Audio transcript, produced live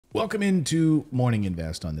Welcome into Morning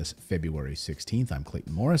Invest on this February 16th. I'm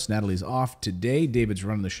Clayton Morris. Natalie's off today. David's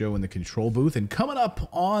running the show in the control booth. And coming up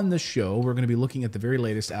on the show, we're going to be looking at the very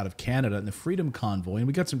latest out of Canada and the Freedom Convoy. And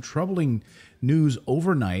we got some troubling news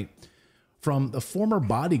overnight from the former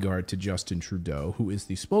bodyguard to Justin Trudeau, who is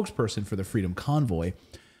the spokesperson for the Freedom Convoy.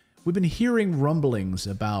 We've been hearing rumblings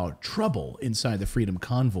about trouble inside the Freedom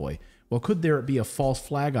Convoy. Well, could there be a false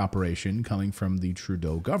flag operation coming from the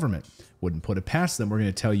Trudeau government? Wouldn't put it past them. We're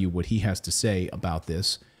going to tell you what he has to say about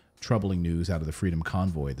this troubling news out of the Freedom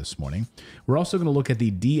Convoy this morning. We're also going to look at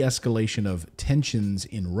the de-escalation of tensions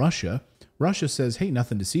in Russia. Russia says, hey,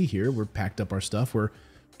 nothing to see here. We're packed up our stuff. We're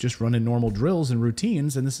just running normal drills and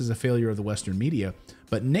routines, and this is a failure of the Western media.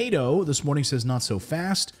 But NATO this morning says not so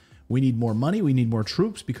fast. We need more money. We need more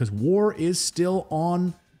troops because war is still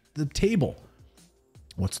on the table.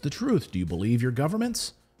 What's the truth? Do you believe your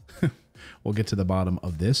governments? We'll get to the bottom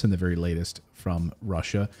of this and the very latest from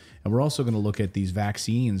Russia. And we're also going to look at these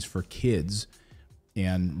vaccines for kids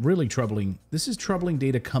and really troubling. This is troubling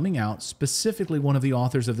data coming out. Specifically, one of the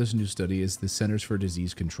authors of this new study is the Centers for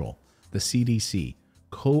Disease Control, the CDC,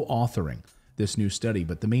 co-authoring this new study.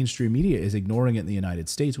 But the mainstream media is ignoring it in the United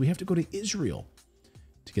States. We have to go to Israel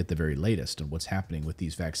to get the very latest on what's happening with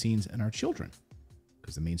these vaccines and our children.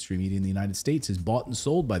 Because the mainstream media in the United States is bought and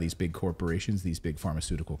sold by these big corporations, these big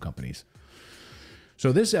pharmaceutical companies.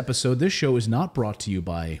 So this show is not brought to you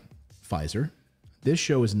by Pfizer. This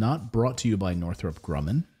show is not brought to you by Northrop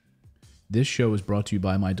Grumman. This show is brought to you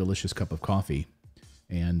by my delicious cup of coffee,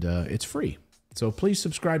 and it's free. So please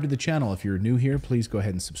subscribe to the channel. If you're new here, please go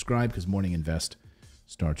ahead and subscribe because Morning Invest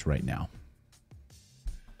starts right now.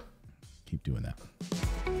 Keep doing that.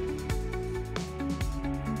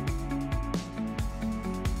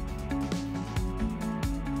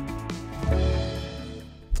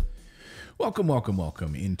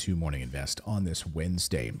 Welcome into Morning Invest on this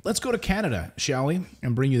Wednesday. Let's go to Canada, shall we?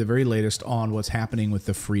 And bring you the very latest on what's happening with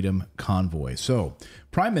the Freedom Convoy. So,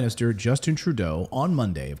 Prime Minister Justin Trudeau, on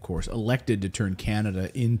Monday, of course, elected to turn Canada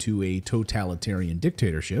into a totalitarian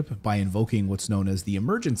dictatorship by invoking what's known as the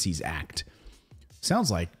Emergencies Act. Sounds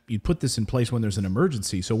like you'd put this in place when there's an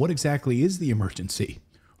emergency. So what exactly is the emergency?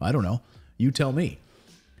 I don't know. You tell me.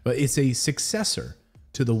 But it's a successor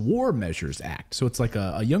to the War Measures Act. So it's like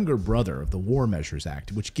a younger brother of the War Measures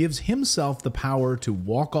Act, which gives himself the power to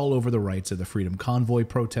walk all over the rights of the Freedom Convoy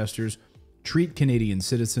protesters, treat Canadian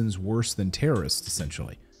citizens worse than terrorists,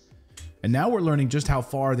 essentially. And now we're learning just how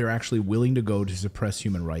far they're actually willing to go to suppress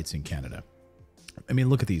human rights in Canada. I mean,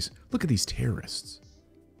 look at these terrorists.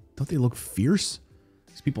 Don't they look fierce?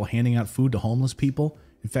 These people handing out food to homeless people.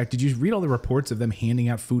 In fact, did you read all the reports of them handing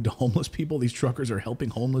out food to homeless people? These truckers are helping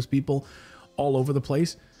homeless people all over the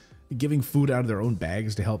place, giving food out of their own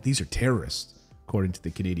bags to help. These are terrorists, according to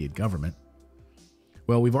the Canadian government.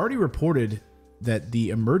 Well, we've already reported that the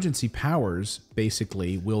emergency powers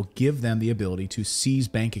basically will give them the ability to seize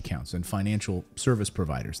bank accounts and financial service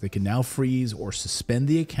providers. They can now freeze or suspend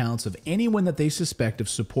the accounts of anyone that they suspect of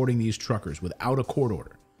supporting these truckers without a court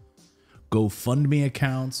order. GoFundMe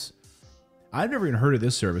accounts. I've never even heard of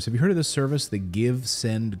this service. Have you heard of this service, the Give,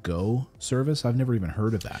 Send, Go service? I've never even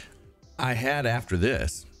heard of that. I had after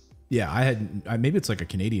this. Yeah, I had. Maybe it's like a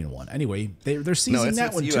Canadian one. Anyway, they're seizing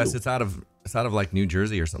that one US. too. It's out of like New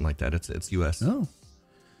Jersey or something like that. It's US. Oh,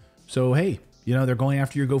 so hey, they're going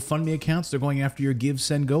after your GoFundMe accounts. They're going after your Give,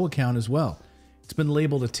 Send, Go account as well. It's been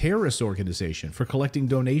labeled a terrorist organization for collecting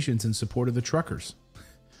donations in support of the truckers.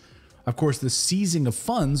 Of course, the seizing of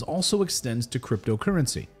funds also extends to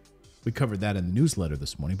cryptocurrency. We covered that in the newsletter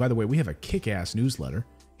this morning. By the way, we have a kick-ass newsletter.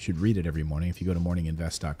 You should read it every morning if you go to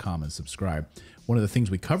morninginvest.com and subscribe. One of the things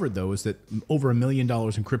we covered, though, is that over $1 million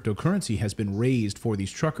in cryptocurrency has been raised for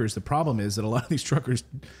these truckers. The problem is that a lot of these truckers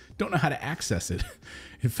don't know how to access it.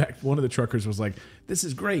 In fact, one of the truckers was like, this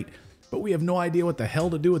is great, but we have no idea what the hell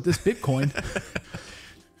to do with this Bitcoin.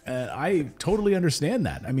 I totally understand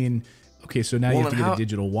that. I mean, okay, so now you have to get a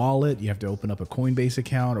digital wallet, you have to open up a Coinbase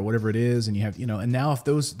account or whatever it is, and you have, and now if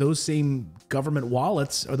those same government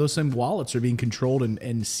wallets or those same wallets are being controlled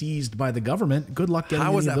and seized by the government, good luck getting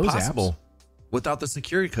any of those apps. How is that possible? Without the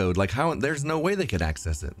security code, like there's no way they could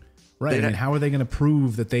access it. Right. And how are they going to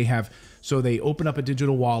prove that they have? So they open up a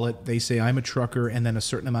digital wallet. They say, I'm a trucker. And then a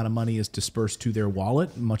certain amount of money is dispersed to their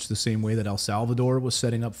wallet, much the same way that El Salvador was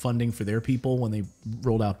setting up funding for their people when they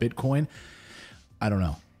rolled out Bitcoin. I don't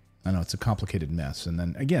know. I know it's a complicated mess. And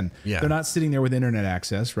then again, They're not sitting there with internet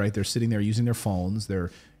access, right? They're sitting there using their phones.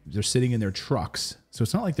 They're sitting in their trucks. So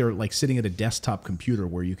it's not like they're like sitting at a desktop computer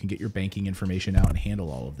where you can get your banking information out and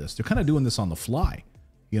handle all of this. They're kind of doing this on the fly,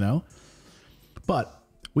 But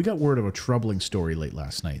We got word of a troubling story late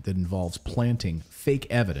last night that involves planting fake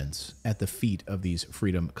evidence at the feet of these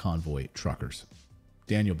Freedom Convoy truckers.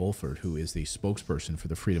 Daniel Bulford, who is the spokesperson for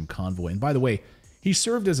the Freedom Convoy, and by the way, he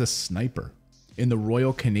served as a sniper in the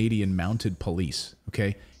Royal Canadian Mounted Police,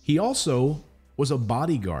 okay? He also was a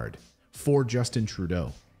bodyguard for Justin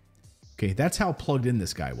Trudeau. Okay, that's how plugged in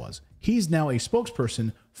this guy was. He's now a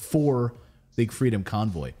spokesperson for the Freedom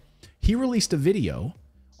Convoy. He released a video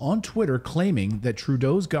on Twitter claiming that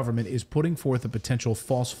Trudeau's government is putting forth a potential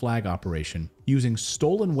false flag operation using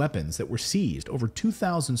stolen weapons that were seized, over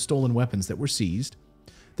 2,000 stolen weapons that were seized.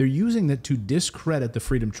 They're using that to discredit the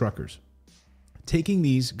Freedom Truckers, taking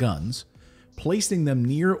these guns, placing them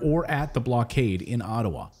near or at the blockade in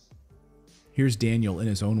Ottawa. Here's Daniel in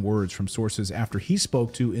his own words from sources after he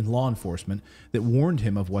spoke to in law enforcement that warned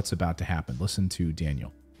him of what's about to happen. Listen to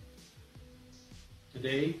Daniel.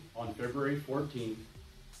 Today, on February 14th,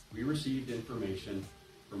 we received information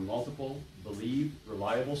from multiple believed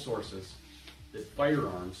reliable sources that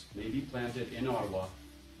firearms may be planted in Ottawa,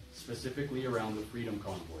 specifically around the Freedom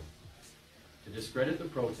Convoy, to discredit the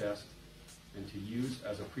protest and to use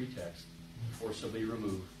as a pretext to forcibly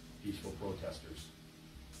remove peaceful protesters.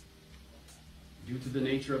 Due to the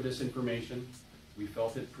nature of this information, we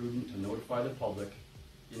felt it prudent to notify the public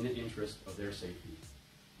in the interest of their safety.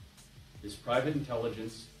 This private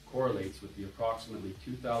intelligence correlates with the approximately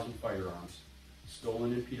 2,000 firearms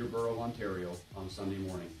stolen in Peterborough, Ontario on Sunday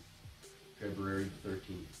morning, February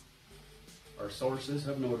 13th. Our sources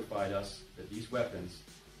have notified us that these weapons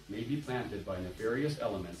may be planted by nefarious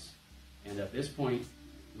elements, and at this point,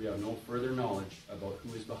 we have no further knowledge about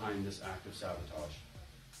who is behind this act of sabotage.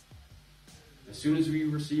 As soon as we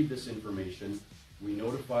received this information, we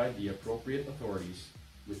notified the appropriate authorities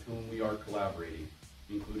with whom we are collaborating,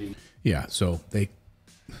 including... Yeah, so they...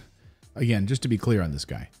 Again, just to be clear on this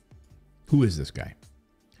guy. Who is this guy?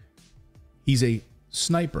 He's a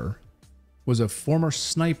sniper, was a former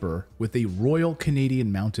sniper with the Royal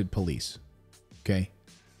Canadian Mounted Police. Okay?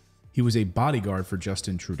 He was a bodyguard for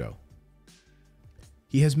Justin Trudeau.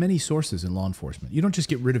 He has many sources in law enforcement. You don't just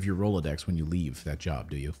get rid of your Rolodex when you leave that job,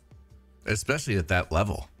 do you? Especially at that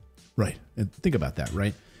level. Right. And think about that,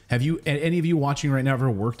 right? Have you, any of you watching right now,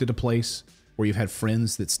 ever worked at a place where you've had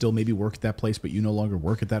friends that still maybe work at that place, but you no longer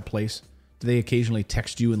work at that place? Do they occasionally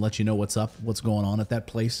text you and let you know what's up, what's going on at that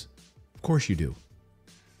place? Of course you do.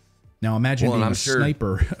 Now imagine being a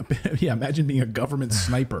sniper. Yeah, imagine being a government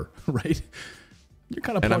sniper, right? You're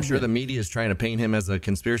kind of. And I'm sure the media is trying to paint him as a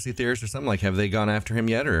conspiracy theorist or something. Like, have they gone after him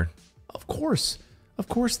yet? Or of course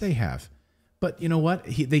they have. But you know what?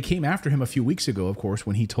 They came after him a few weeks ago, of course,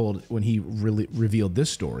 when he really revealed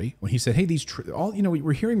this story. When he said, "Hey,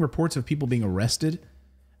 we're hearing reports of people being arrested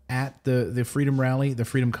at the Freedom Rally, the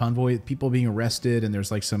Freedom Convoy, people being arrested, and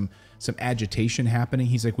there's like some agitation happening."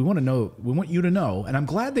 He's like, we want you to know, and I'm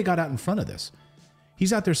glad they got out in front of this.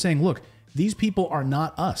 He's out there saying, look, these people are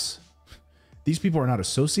not us. These people are not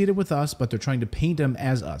associated with us, but they're trying to paint them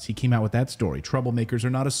as us. He came out with that story. Troublemakers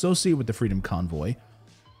are not associated with the Freedom Convoy.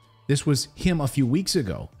 This was him a few weeks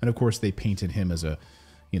ago. And of course, they painted him as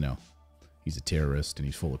he's a terrorist and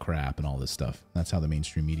he's full of crap and all this stuff. That's how the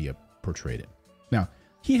mainstream media portrayed it. Now,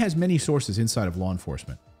 he has many sources inside of law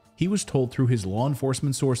enforcement. He was told through his law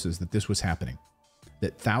enforcement sources that this was happening,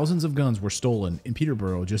 that thousands of guns were stolen in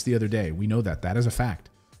Peterborough just the other day. We know that. That is a fact.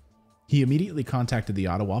 He immediately contacted the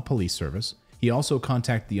Ottawa Police Service. He also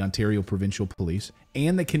contacted the Ontario Provincial Police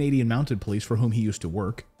and the Canadian Mounted Police, for whom he used to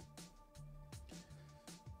work.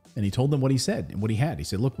 And he told them what he said and what he had. He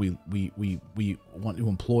said, look, we want to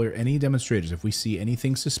implore any demonstrators, if we see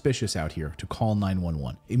anything suspicious out here, to call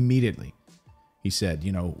 911 immediately. He said,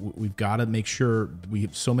 we've got to make sure we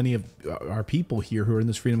have so many of our people here who are in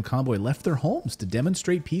this Freedom Convoy left their homes to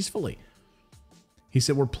demonstrate peacefully. He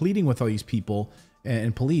said, we're pleading with all these people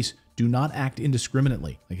and police, do not act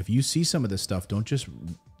indiscriminately. Like, if you see some of this stuff, don't just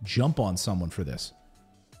jump on someone for this.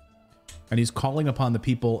 And he's calling upon the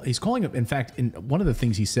people. In fact, one of the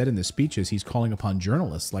things he said in this speech is he's calling upon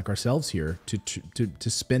journalists like ourselves here to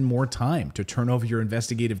spend more time, to turn over your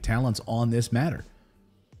investigative talents on this matter.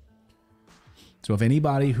 So if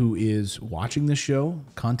anybody who is watching this show,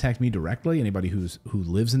 contact me directly. Anybody who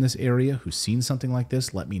lives in this area, who's seen something like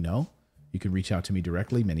this, let me know. You can reach out to me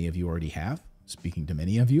directly. Many of you already have. Speaking to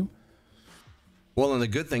many of you. Well, and the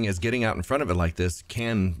good thing is getting out in front of it like this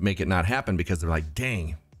can make it not happen, because they're like,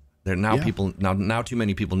 dang, now too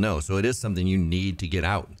many people know. So it is something you need to get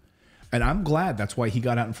out. And I'm glad that's why he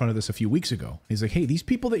got out in front of this a few weeks ago. He's like, hey, these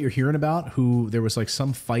people that you're hearing about, who there was like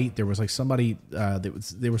some fight, there was like somebody,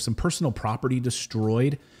 there was some personal property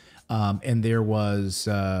destroyed. and there was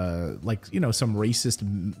like, you know, some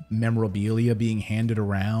racist memorabilia being handed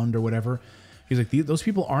around or whatever. He's like, those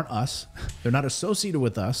people aren't us. They're not associated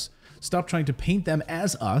with us. Stop trying to paint them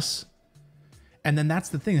as us. And then that's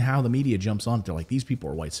the thing, how the media jumps on. They're like, these people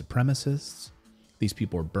are white supremacists. These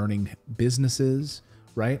people are burning businesses,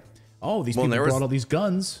 right? Oh, these people brought all these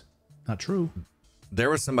guns. Not true. There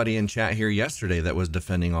was somebody in chat here yesterday that was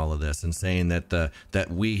defending all of this and saying that that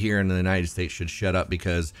we here in the United States should shut up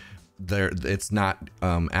because it's not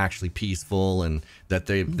actually peaceful, and that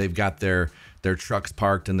they've got their trucks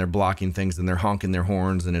parked and they're blocking things and they're honking their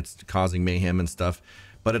horns and it's causing mayhem and stuff.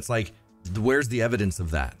 But it's like, where's the evidence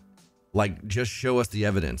of that? Like, just show us the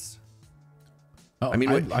evidence. Oh, I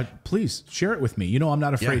mean, please share it with me. You know, I'm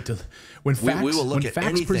not afraid to. When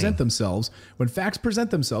facts present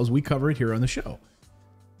themselves, we cover it here on the show.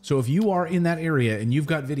 So if you are in that area and you've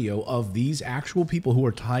got video of these actual people who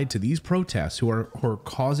are tied to these protests, who are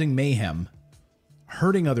causing mayhem,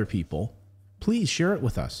 hurting other people, please share it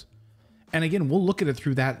with us. And again, we'll look at it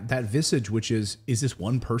through that visage, which is this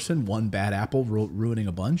one person, one bad apple ruining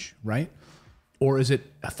a bunch, right? Or is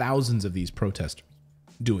it thousands of these protesters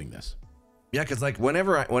doing this? Yeah, because like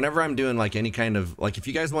whenever I'm doing like any kind of, like, if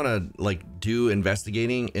you guys want to like do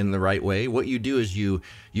investigating in the right way, what you do is you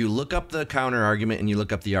look up the counter argument and you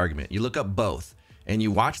look up the argument. You look up both and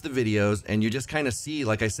you watch the videos and you just kind of see,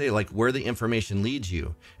 like I say, like where the information leads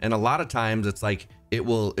you. And a lot of times it's like it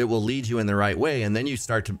will lead you in the right way, and then you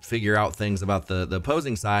start to figure out things about the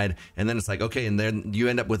opposing side, and then it's like, okay, and then you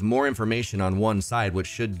end up with more information on one side, which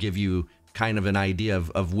should give you kind of an idea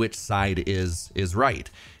of which side is right.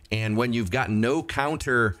 And when you've got no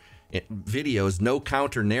counter videos, no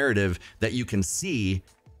counter narrative that you can see,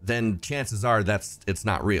 then chances are it's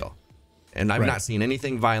not real. And I've not seen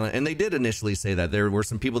anything violent. And they did initially say that there were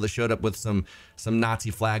some people that showed up with some Nazi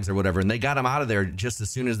flags or whatever, and they got them out of there just as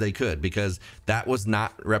soon as they could, because that was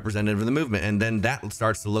not representative of the movement. And then that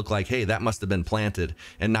starts to look like, hey, that must have been planted.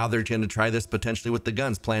 And now they're going to try this potentially with the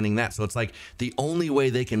guns, planning that. So it's like the only way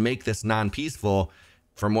they can make this non-peaceful,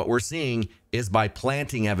 from what we're seeing, is by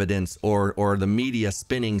planting evidence or the media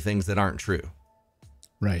spinning things that aren't true.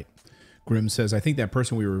 Right. Grim says, I think that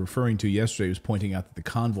person we were referring to yesterday was pointing out that the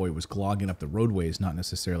convoy was clogging up the roadways, not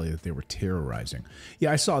necessarily that they were terrorizing.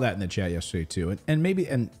 Yeah, I saw that in the chat yesterday too. And maybe,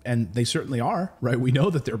 and they certainly are, right? We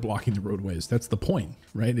know that they're blocking the roadways. That's the point,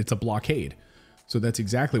 right? It's a blockade. So that's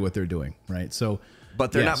exactly what they're doing, right? So,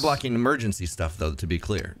 but they're not blocking emergency stuff, though, to be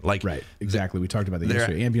clear. Like, right, exactly. We talked about that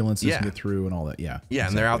yesterday. Ambulances get through and all that. Yeah, yeah, exactly.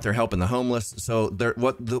 And they're out there helping the homeless. So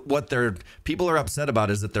people are upset about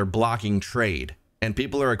is that they're blocking trade, and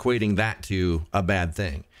people are equating that to a bad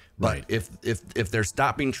thing. But if they're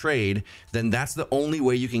stopping trade, then that's the only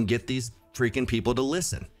way you can get these freaking people to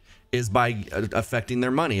listen, is by affecting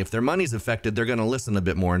their money. If their money's affected, they're going to listen a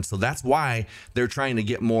bit more, and so that's why they're trying to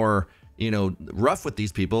get more, rough with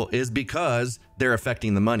these people, is because they're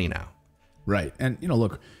affecting the money now. Right. And,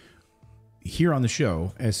 look, here on the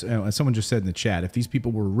show, as someone just said in the chat, if these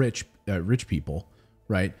people were rich people,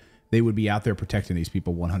 right, they would be out there protecting these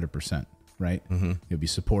people 100%, right? Mm-hmm. They'd be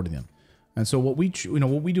supporting them. And so what we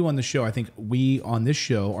do on the show, I think we on this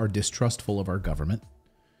show are distrustful of our government.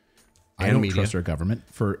 I don't trust our government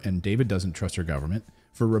and David doesn't trust our government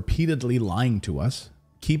for repeatedly lying to us,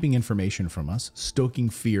 keeping information from us, stoking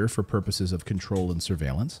fear for purposes of control and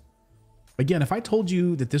surveillance. Again, if I told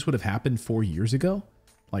you that this would have happened 4 years ago,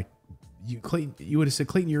 like you would have said,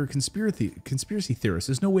 Clayton, you're a conspiracy theorist.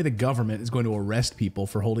 There's no way the government is going to arrest people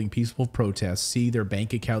for holding peaceful protests, see their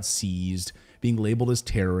bank accounts seized, being labeled as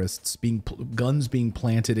terrorists, guns being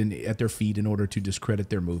planted at their feet in order to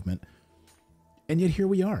discredit their movement. And yet here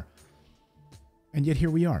we are.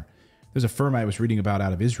 There's a firm I was reading about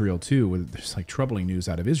out of Israel too, where there's like troubling news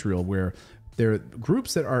out of Israel, where there are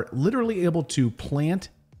groups that are literally able to plant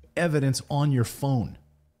evidence on your phone.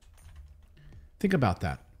 Think about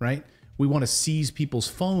that, right? We want to seize people's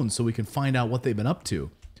phones so we can find out what they've been up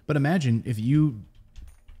to. But imagine if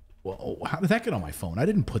how did that get on my phone? I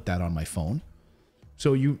didn't put that on my phone.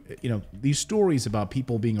 So these stories about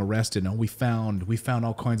people being arrested, and we found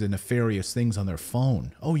all kinds of nefarious things on their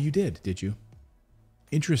phone. Oh, you did you?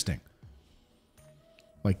 Interesting.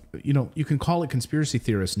 Like, you can call it conspiracy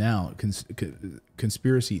theorists now,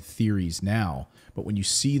 conspiracy theories now, but when you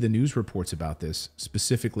see the news reports about this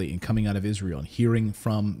specifically and coming out of Israel and hearing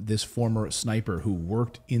from this former sniper who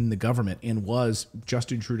worked in the government and was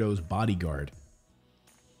Justin Trudeau's bodyguard,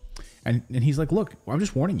 and he's like, look, I'm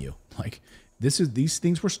just warning you, like, these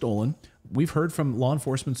things were stolen. We've heard from law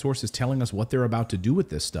enforcement sources telling us what they're about to do with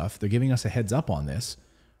this stuff. They're giving us a heads up on this.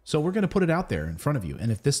 So we're going to put it out there in front of you.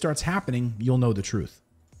 And if this starts happening, you'll know the truth.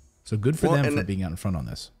 So good for them for being out in front on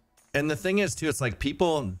this. And the thing is, too, it's like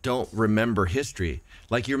people don't remember history.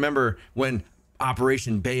 Like you remember when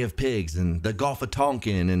Operation Bay of Pigs and the Gulf of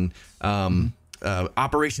Tonkin and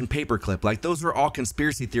Operation Paperclip, like those were all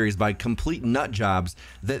conspiracy theories by complete nut jobs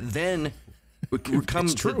that then would come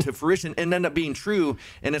to fruition and end up being true.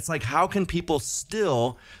 And it's like, how can people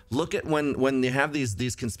still look at when they have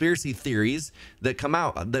these conspiracy theories that come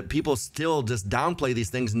out, that people still just downplay these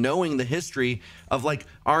things, knowing the history of like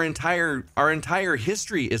our entire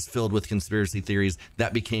history is filled with conspiracy theories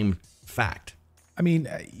that became fact. I mean,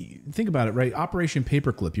 think about it, right? Operation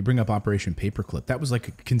Paperclip, you bring up Operation Paperclip. That was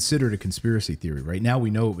like considered a conspiracy theory, right? Now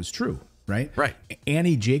we know it was true, right? Right.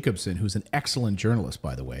 Annie Jacobson, who's an excellent journalist,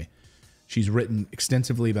 by the way, she's written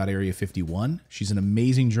extensively about Area 51. She's an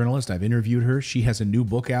amazing journalist. I've interviewed her. She has a new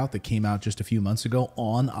book out that came out just a few months ago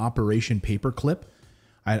on Operation Paperclip.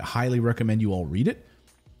 I highly recommend you all read it.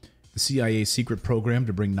 The CIA's secret program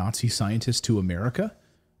to bring Nazi scientists to America.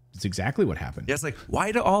 It's exactly what happened. Yeah, it's like,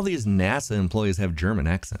 why do all these NASA employees have German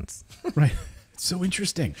accents? Right. It's so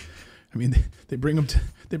interesting. I mean, they bring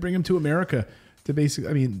them to America to basically,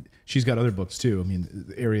 I mean, she's got other books too. I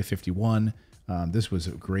mean, Area 51. This was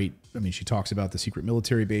a great, I mean, she talks about the secret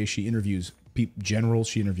military base. She interviews generals.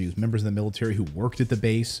 She interviews members of the military who worked at the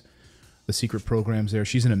base, the secret programs there.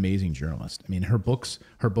 She's an amazing journalist. I mean, her books,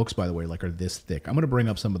 by the way, like are this thick. I'm going to bring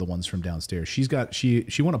up some of the ones from downstairs.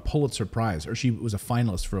 She won a Pulitzer Prize, or she was a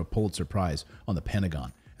finalist for a Pulitzer Prize on the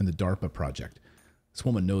Pentagon and the DARPA project. This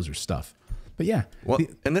woman knows her stuff. But yeah, well,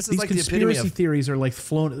 and this is like the epitome conspiracy of theories are like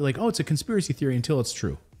flown, like, oh, it's a conspiracy theory until it's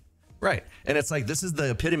true. Right. And it's like, this is the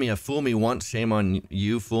epitome of fool me once, shame on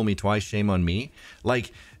you, fool me twice, shame on me.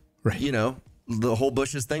 Like, right. You know, the whole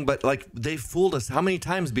Bush's thing, but like they fooled us. How many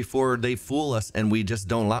times before they fool us and we just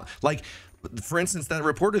don't allow, like, for instance, that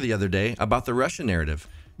reporter the other day about the Russia narrative,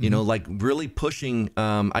 you know, like really pushing,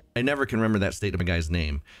 I never can remember that state of a guy's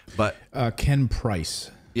name, but Ken Price.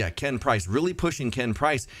 Yeah, Ken Price, really pushing Ken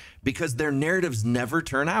Price because their narratives never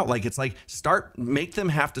turn out. Like, it's like, make them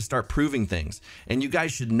have to start proving things. And you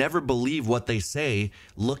guys should never believe what they say.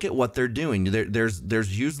 Look at what they're doing.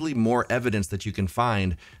 There's usually more evidence that you can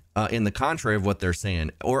find in the contrary of what they're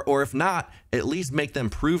saying. Or if not, at least make them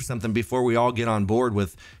prove something before we all get on board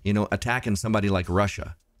with, you know, attacking somebody like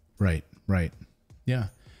Russia. Right. Yeah.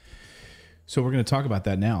 So we're going to talk about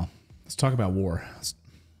that now. Let's talk about war.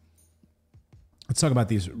 Let's talk about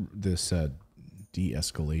this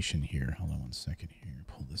de-escalation here. Hold on one second here.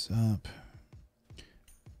 Pull this up,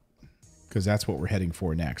 because that's what we're heading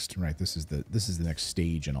for next, right? This is the next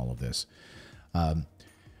stage in all of this.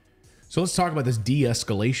 So let's talk about this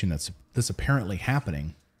de-escalation that's apparently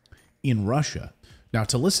happening in Russia. Now,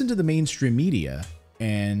 to listen to the mainstream media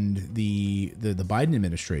and the Biden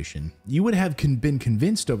administration, you would have been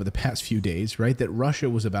convinced over the past few days, right, that Russia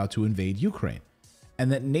was about to invade Ukraine,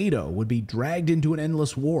 and that NATO would be dragged into an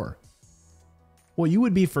endless war. Well, you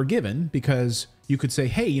would be forgiven because you could say,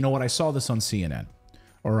 hey, you know what? I saw this on CNN,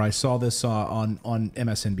 or I saw this on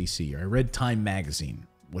MSNBC, or I read Time Magazine,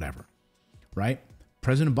 whatever, right?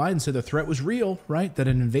 President Biden said the threat was real, right? That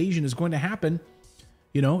an invasion is going to happen.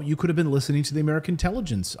 You know, you could have been listening to the American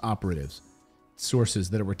intelligence operatives, sources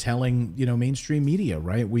that were telling, you know, mainstream media,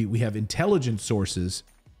 right? We have intelligence sources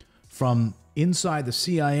from inside the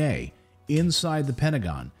CIA, inside the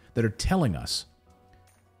Pentagon, that are telling us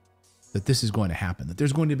that this is going to happen, that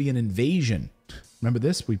there's going to be an invasion. Remember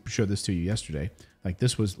this? We showed this to you yesterday. Like,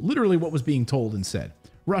 this was literally what was being told and said.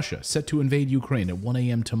 Russia set to invade Ukraine at 1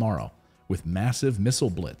 a.m. tomorrow with massive missile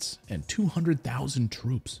blitz and 200,000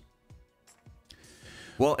 troops.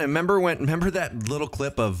 Well, and remember that little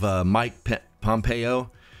clip of Mike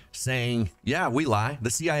Pompeo saying, yeah, we lie.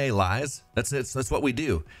 The CIA lies. That's what we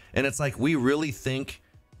do. And it's like, we really think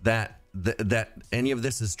that any of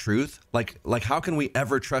this is truth? Like how can we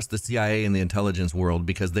ever trust the CIA and the intelligence world,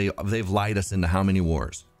 because they've lied us into how many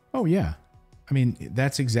wars? Oh, yeah. I mean,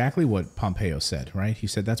 that's exactly what Pompeo said, right? He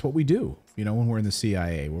said that's what we do. You know, when we're in the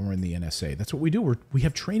CIA, when we're in the NSA, that's what we do. We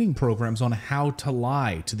have training programs on how to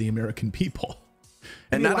lie to the American people.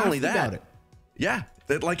 And not only that, yeah,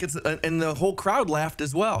 like it's, and the whole crowd laughed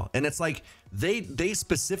as well. And it's like they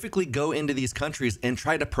specifically go into these countries and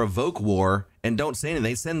try to provoke war and don't say anything.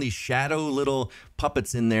 They send these shadow little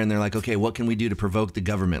puppets in there and they're like, okay, what can we do to provoke the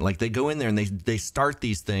government? Like, they go in there and they start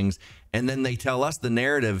these things, and then they tell us the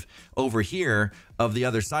narrative over here of the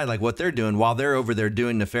other side, like what they're doing, while they're over there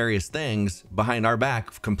doing nefarious things behind our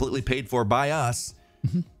back, completely paid for by us.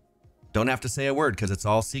 Mm-hmm. Don't have to say a word because it's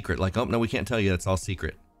all secret. Like, oh, no, we can't tell you. It's all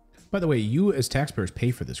secret. By the way, you as taxpayers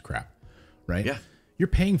pay for this crap, right? Yeah. You're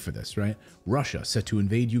paying for this, right? Russia set to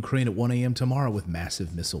invade Ukraine at 1 a.m. tomorrow with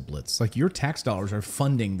massive missile blitz. Like, your tax dollars are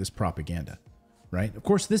funding this propaganda, right? Of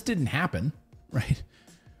course, this didn't happen, right?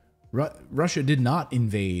 Russia did not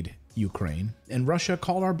invade Ukraine, and Russia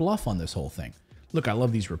called our bluff on this whole thing. Look, I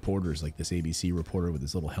love these reporters, like this ABC reporter with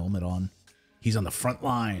his little helmet on. He's on the front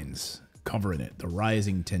lines, covering it, the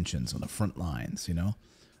rising tensions on the front lines, you know?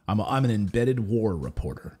 I'm an embedded war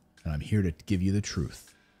reporter, and I'm here to give you the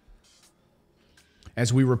truth.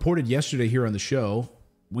 As we reported yesterday here on the show,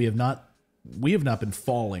 we have not been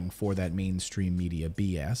falling for that mainstream media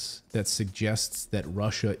BS that suggests that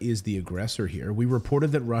Russia is the aggressor here. We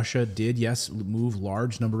reported that Russia did, yes, move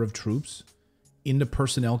large number of troops into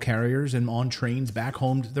personnel carriers and on trains back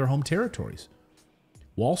home to their home territories.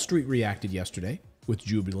 Wall Street reacted yesterday with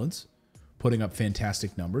jubilance, putting up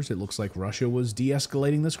fantastic numbers. It looks like Russia was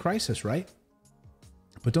de-escalating this crisis, right?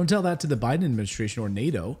 But don't tell that to the Biden administration or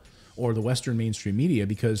NATO or the Western mainstream media,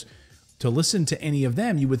 because to listen to any of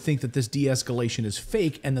them, you would think that this de-escalation is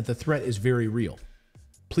fake and that the threat is very real.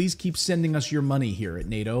 Please keep sending us your money here at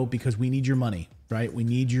NATO, because we need your money, right? We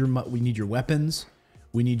need your weapons.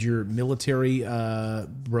 We need your military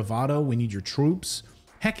bravado. We need your troops.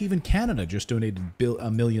 Heck, even Canada just donated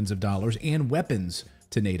millions of dollars and weapons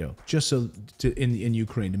to NATO, just so in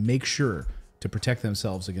Ukraine, to make sure to protect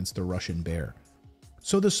themselves against the Russian bear.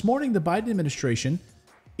 So this morning, the Biden administration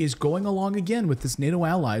is going along again with this. NATO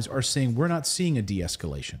allies are saying we're not seeing a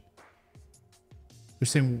de-escalation. They're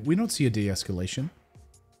saying we don't see a de-escalation.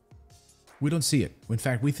 We don't see it. In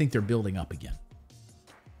fact, we think they're building up again.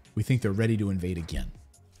 We think they're ready to invade again.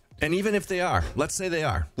 And even if they are, let's say they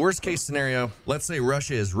are, worst case scenario, let's say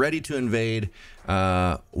Russia is ready to invade.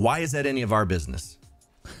 Why is that any of our business?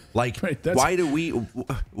 Like, right, why do we,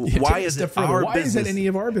 why is it our business? Why is that any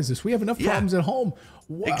of our business? We have enough problems at home.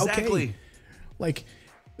 Exactly. Okay. Like,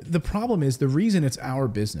 the problem is, the reason it's our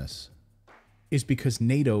business is because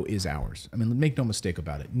NATO is ours. I mean, make no mistake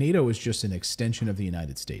about it. NATO is just an extension of the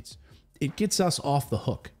United States. It gets us off the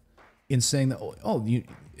hook in saying that,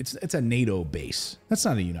 it's a NATO base. That's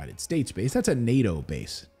not a United States base. That's a NATO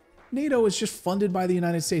base. NATO is just funded by the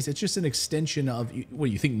United States. It's just an extension of, what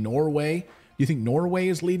do you think, Norway? You think Norway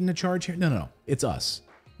is leading the charge here? No. It's us.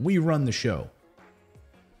 We run the show.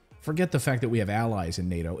 Forget the fact that we have allies in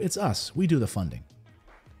NATO. It's us. We do the funding.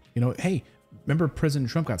 You know, hey, remember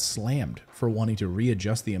President Trump got slammed for wanting to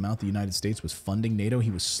readjust the amount the United States was funding NATO?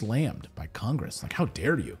 He was slammed by Congress. Like, how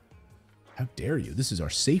dare you? How dare you? This is our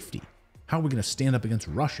safety. How are we going to stand up against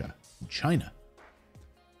Russia and China?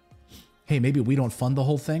 Hey, maybe we don't fund the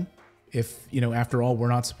whole thing. If, after all,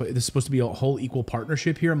 this is supposed to be a whole equal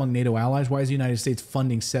partnership here among NATO allies. Why is the United States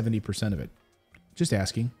funding 70% of it? Just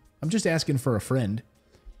asking. I'm just asking for a friend.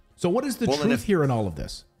 So what is the truth here in all of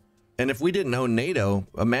this? And if we didn't own NATO,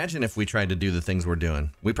 imagine if we tried to do the things we're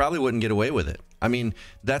doing. We probably wouldn't get away with it. I mean,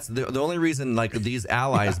 that's the only reason, like, these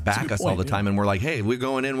allies back us all the time, and we're like, hey, we're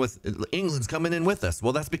going in with, England's coming in with us.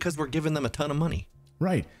 Well, that's because we're giving them a ton of money.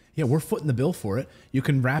 Right. Yeah, we're footing the bill for it. You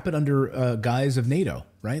can wrap it under guise of NATO,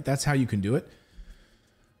 right? That's how you can do it.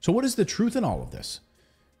 So what is the truth in all of this?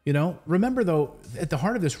 Remember, though, at the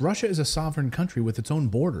heart of this, Russia is a sovereign country with its own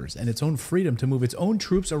borders and its own freedom to move its own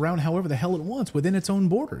troops around however the hell it wants within its own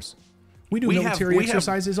borders. We do military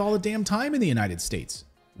exercises all the damn time in the United States.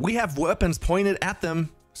 We have weapons pointed at them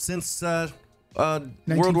since World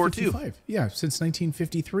War II. Yeah, since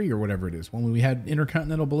 1953 or whatever it is, when we had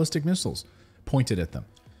intercontinental ballistic missiles pointed at them.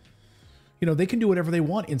 They can do whatever they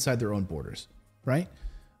want inside their own borders, right?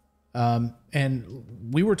 And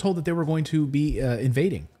we were told that they were going to be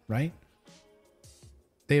invading, right?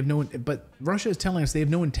 But Russia is telling us they have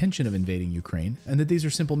no intention of invading Ukraine and that these are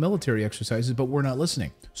simple military exercises, but we're not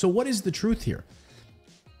listening. So what is the truth here?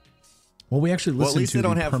 Well, we actually listen to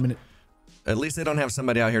the permanent... At least they don't have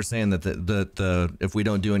somebody out here saying that if we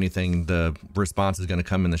don't do anything, the response is going to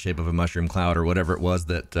come in the shape of a mushroom cloud or whatever it was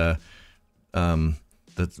that the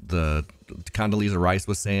Condoleezza Rice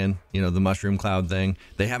was saying, the mushroom cloud thing.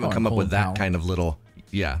 They haven't come up with that kind of little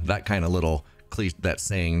that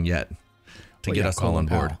saying yet to get us all on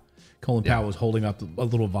board. Colin Powell was holding up a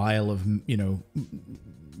little vial of,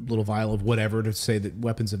 whatever to say that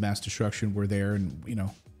weapons of mass destruction were there, and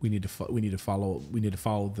we need to follow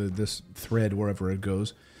this thread wherever it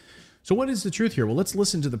goes. So what is the truth here? Well, let's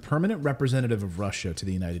listen to the permanent representative of Russia to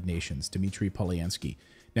the United Nations, Dmitry Polyansky.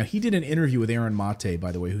 Now, he did an interview with Aaron Mate,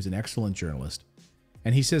 by the way, who's an excellent journalist.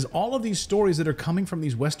 And he says all of these stories that are coming from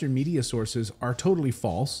these Western media sources are totally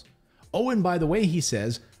false. Oh, and by the way, he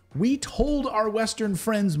says, we told our Western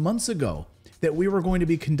friends months ago that we were going to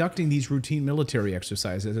be conducting these routine military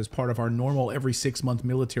exercises as part of our normal every 6-month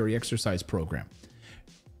military exercise program.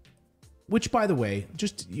 Which, by the way,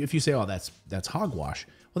 just if you say, oh, that's hogwash,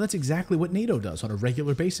 well, that's exactly what NATO does on a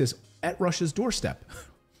regular basis at Russia's doorstep.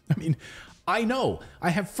 I mean, I know. I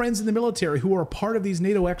have friends in the military who are a part of these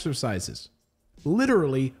NATO exercises,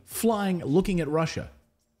 literally flying, looking at Russia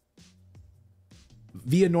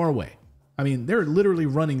via Norway. I mean, they're literally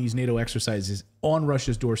running these NATO exercises on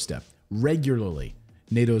Russia's doorstep regularly.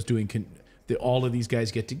 NATO's doing, all of these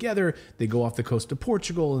guys get together, they go off the coast of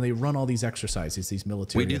Portugal, and they run all these exercises, these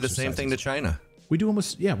military We do the exercises. same thing to China. We do them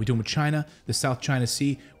with, we do them with China, the South China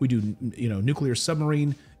Sea. We do, nuclear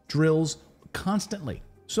submarine drills constantly.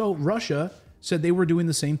 So Russia said they were doing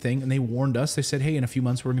the same thing, and they warned us. They said, hey, in a few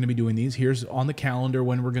months, we're going to be doing these. Here's on the calendar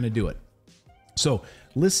when we're going to do it. So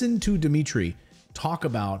listen to Dmitry talk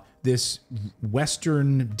about this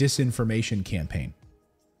Western disinformation campaign.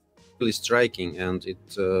 Really striking, and it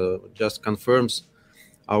just confirms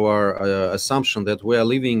our assumption that we are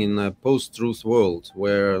living in a post-truth world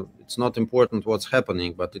where it's not important what's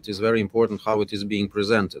happening, but it is very important how it is being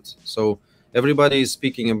presented. So everybody is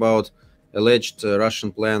speaking about alleged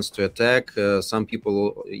Russian plans to attack. Some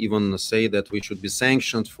people even say that we should be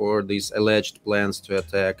sanctioned for these alleged plans to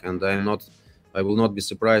attack, and I will not be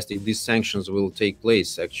surprised if these sanctions will take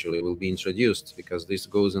place, actually, will be introduced, because this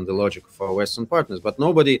goes in the logic of our Western partners. But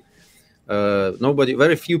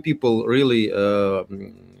very few people really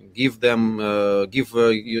give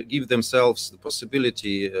themselves the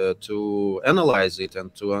possibility to analyze it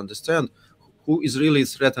and to understand who is really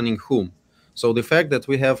threatening whom. So the fact that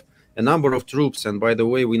we have a number of troops, and by the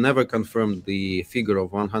way, we never confirmed the figure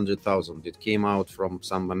of 100,000. It came out from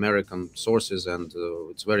some American sources, and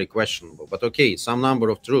it's very questionable. But okay, some number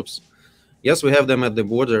of troops. Yes, we have them at the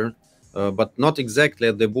border, but not exactly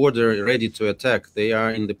at the border ready to attack. They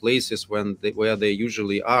are in the places where they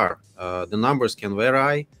usually are. The numbers can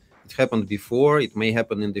vary. It happened before. It may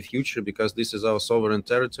happen in the future, because this is our sovereign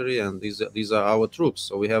territory, and these are our troops.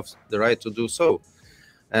 So we have the right to do so.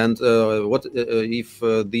 And what if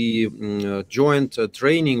the joint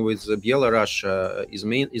training with Belarus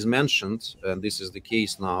is mentioned, and this is the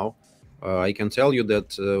case now, I can tell you that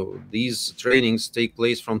these trainings take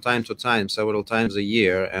place from time to time, several times a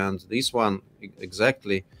year, and this one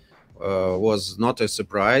exactly was not a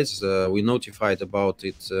surprise. We notified about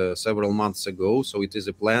it several months ago, so it is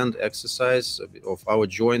a planned exercise of our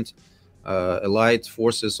joint allied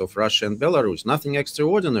forces of Russia and Belarus. Nothing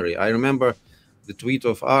extraordinary. I remember the tweet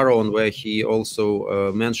of Aaron, where he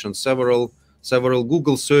also mentioned several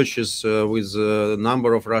Google searches with a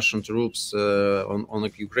number of Russian troops on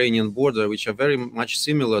the Ukrainian border, which are very much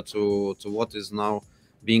similar to what is now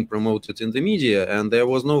being promoted in the media. And there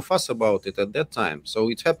was no fuss about it at that time. So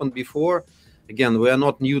it happened before. Again, we are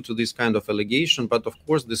not new to this kind of allegation, but of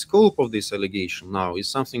course the scope of this allegation now is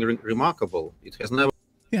something remarkable. It has never...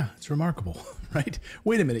 Yeah, it's remarkable, right?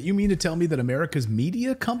 Wait a minute. You mean to tell me that America's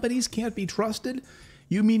media companies can't be trusted?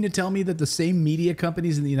 You mean to tell me that the same media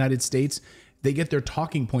companies in the United States, they get their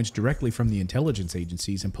talking points directly from the intelligence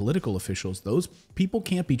agencies and political officials? Those people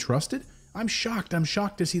can't be trusted? I'm shocked. I'm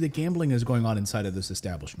shocked to see that gambling is going on inside of this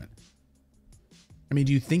establishment. I mean,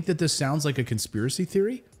 do you think that this sounds like a conspiracy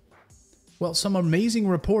theory? Well, some amazing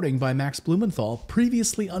reporting by Max Blumenthal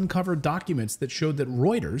previously uncovered documents that showed that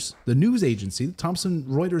Reuters, the news agency, the Thomson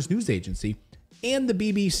Reuters news agency, and the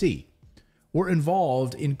BBC were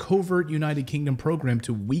involved in covert United Kingdom program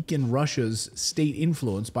to weaken Russia's state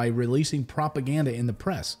influence by releasing propaganda in the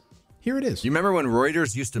press. Here it is. You remember when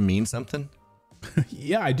Reuters used to mean something?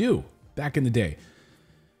 Yeah, I do. Back in the day.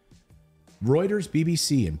 Reuters,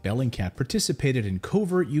 BBC, and Bellingcat participated in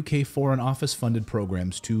covert UK Foreign Office funded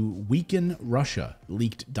programs to weaken Russia,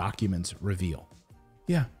 leaked documents reveal.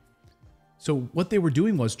 Yeah. So what they were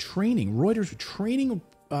doing was training, Reuters were training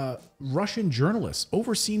Russian journalists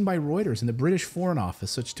overseen by Reuters and the British Foreign Office,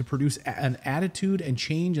 such to produce an attitude and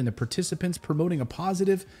change in the participants, promoting a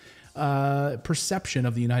positive perception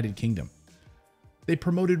of the United Kingdom. They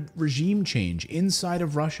promoted regime change inside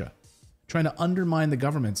of Russia, trying to undermine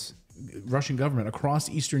the Russian government across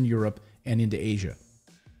Eastern Europe and into Asia.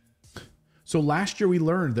 So last year we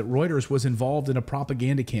learned that Reuters was involved in a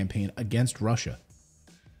propaganda campaign against Russia.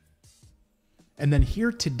 And then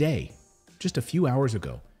here today, just a few hours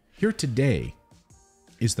ago, here today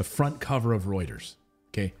is the front cover of Reuters.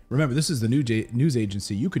 Okay, remember, this is the news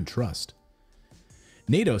agency you can trust.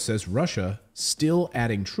 NATO says Russia still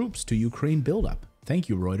adding troops to Ukraine buildup. Thank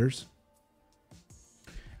you, Reuters.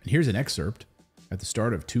 And here's an excerpt. At the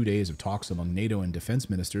start of 2 days of talks among NATO and defense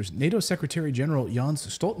ministers, NATO Secretary General Jens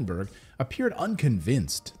Stoltenberg appeared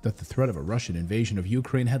unconvinced that the threat of a Russian invasion of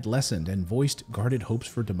Ukraine had lessened and voiced guarded hopes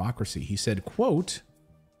for democracy. He said, quote,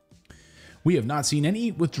 "We have not seen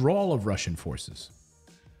any withdrawal of Russian forces.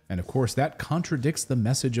 And of course, that contradicts the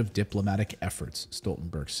message of diplomatic efforts,"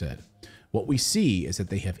 Stoltenberg said. "What we see is that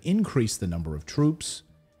they have increased the number of troops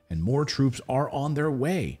and more troops are on their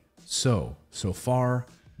way. So far,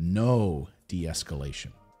 no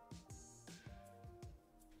de-escalation.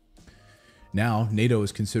 Now, NATO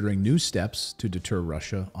is considering new steps to deter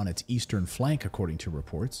Russia on its eastern flank, according to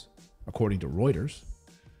reports, according to Reuters.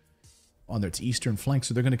 On its eastern flank,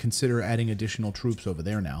 so they're going to consider adding additional troops over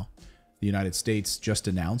there now. The United States just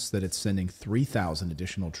announced that it's sending 3,000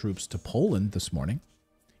 additional troops to Poland this morning,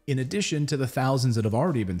 in addition to the thousands that have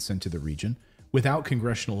already been sent to the region without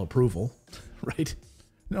congressional approval, right?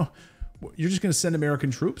 No, you're just going to send American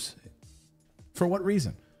troops? For what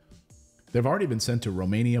reason? They've already been sent to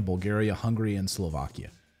Romania, Bulgaria, Hungary, and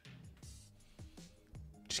Slovakia.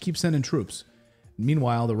 Just keep sending troops.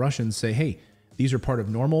 Meanwhile, the Russians say, hey, these are part of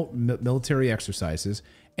normal military exercises.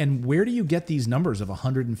 And where do you get these numbers of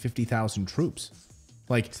 150,000 troops?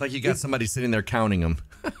 It's like you got somebody sitting there counting them.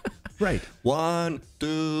 Right. 1,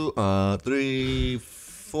 2, 3,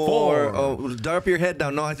 4. Oh, drop your head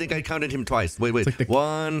down. No, I think I counted him twice. Wait. Like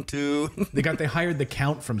 1, 2. They hired the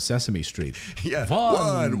count from Sesame Street. Yeah.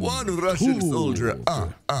 One Russian soldier.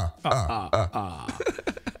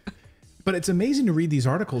 But it's amazing to read these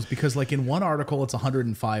articles because, like, in one article, it's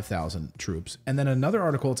 105,000 troops. And then another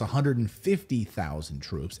article, it's 150,000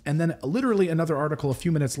 troops. And then literally another article a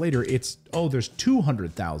few minutes later, it's, there's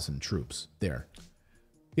 200,000 troops there.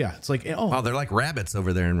 Yeah, it's like, wow, they're like rabbits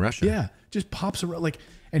over there in Russia. Yeah, just pops around.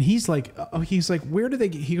 And he's like, where do they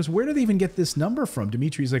even get this number from?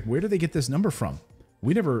 Dimitri's like, where do they get this number from?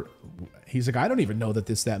 He's like, I don't even know that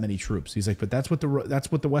there's that many troops. He's like, but that's what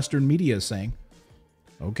the Western media is saying.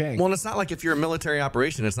 Okay. Well, it's not like if you're a military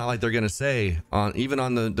operation, it's not like they're going to say even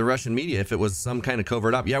on the Russian media, if it was some kind of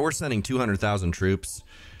covert op, yeah, we're sending 200,000 troops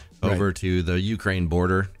over to the Ukraine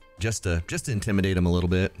border just to intimidate them a little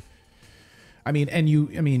bit. And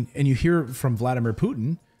you hear from Vladimir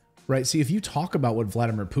Putin, right? See, if you talk about what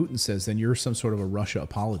Vladimir Putin says, then you're some sort of a Russia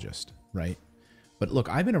apologist, right? But look,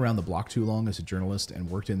 I've been around the block too long as a journalist and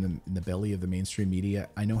worked in the belly of the mainstream media.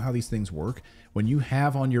 I know how these things work. When you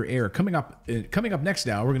have on your air coming up next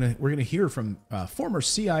now, we're gonna hear from former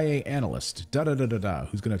CIA analyst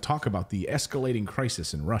who's gonna talk about the escalating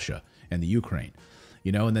crisis in Russia and the Ukraine,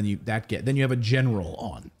 and then you have a general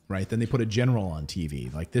on, right? Then they put a general on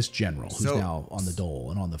TV, like this general who's now on the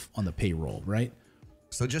dole and on the payroll, right?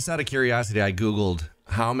 So just out of curiosity, I Googled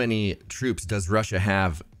how many troops does Russia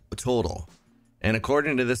have total. And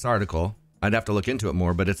according to this article, I'd have to look into it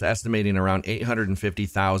more, but it's estimating around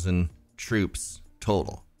 850,000 troops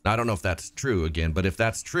total. Now, I don't know if that's true again, but if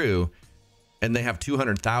that's true, and they have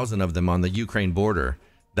 200,000 of them on the Ukraine border,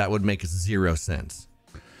 that would make 0 sense.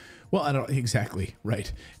 Well, I don't exactly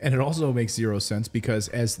right, and it also makes 0 sense because,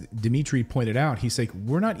 as Dimitri pointed out, he's like,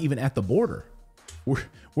 we're not even at the border.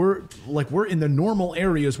 We're in the normal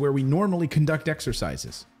areas where we normally conduct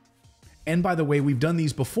exercises. And by the way, we've done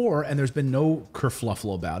these before, and there's been no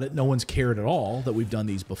kerfluffle about it. No one's cared at all that we've done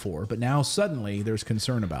these before. But now suddenly there's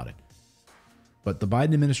concern about it. But the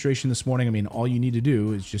Biden administration this morning, all you need to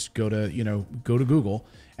do is just go to Google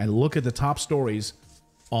and look at the top stories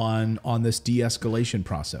on this de-escalation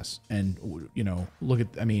process. And look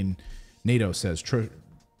at NATO says.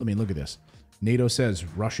 Look at this. NATO says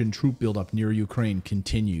Russian troop buildup near Ukraine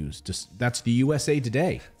continues. That's the USA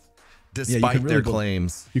Today. Despite their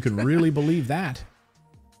claims. You can really believe that.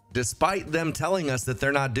 Despite them telling us that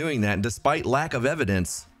they're not doing that, and despite lack of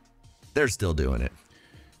evidence, they're still doing it.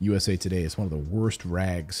 USA Today is one of the worst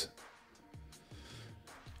rags.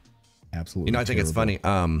 Absolutely. I think it's funny.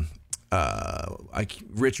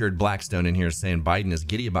 Richard Blackstone in here is saying Biden is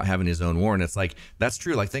giddy about having his own war. And it's like, that's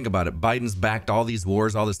true. Like, think about it. Biden's backed all these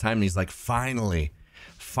wars all this time. And he's like, finally,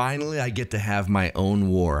 I get to have my own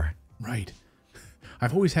war. Right.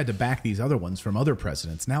 I've always had to back these other ones from other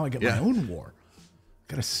presidents. Now I get my own war.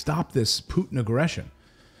 Got to stop this Putin aggression.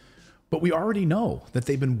 But we already know that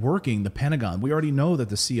they've been working, the Pentagon. We already know that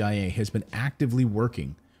the CIA has been actively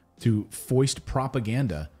working to foist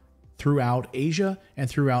propaganda throughout Asia and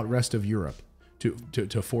throughout rest of Europe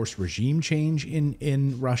to force regime change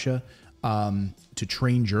in Russia, to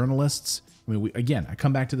train journalists. I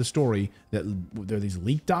come back to the story that there are these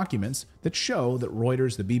leaked documents that show that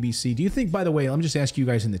Reuters, the BBC. Do you think, by the way, let me just ask you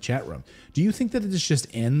guys in the chat room, do you think that this just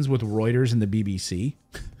ends with Reuters and the BBC?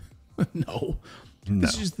 No.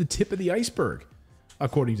 This is just the tip of the iceberg,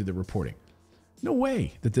 according to the reporting. No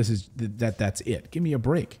way that that's it. Give me a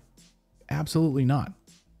break. Absolutely not.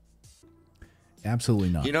 Absolutely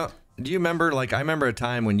not. Do you remember, I remember a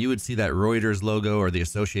time when you would see that Reuters logo or the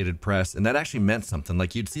Associated Press, and that actually meant something.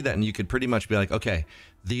 Like, you'd see that and you could pretty much be like, okay,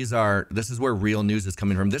 this is where real news is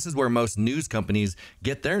coming from. This is where most news companies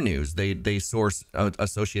get their news. They source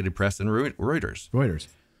Associated Press and Reuters.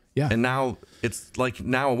 Yeah. And now it's like,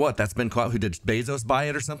 now what? That's been caught. Who did Bezos buy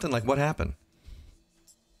it or something? Like, what happened?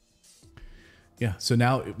 Yeah. So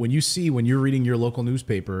now when you're reading your local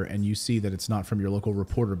newspaper and you see that it's not from your local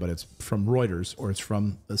reporter, but it's from Reuters or it's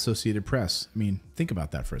from Associated Press, I mean, think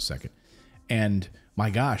about that for a second. And my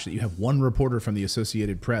gosh, that you have one reporter from the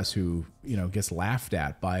Associated Press who, gets laughed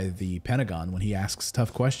at by the Pentagon when he asks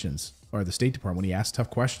tough questions, or the State Department when he asks tough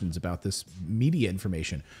questions about this media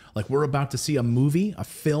information. Like, we're about to see a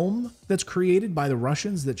film that's created by the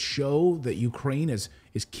Russians that show that Ukraine is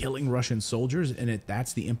killing Russian soldiers, and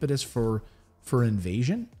that's the impetus for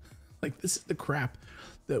invasion. Like, this is the crap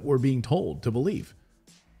that we're being told to believe.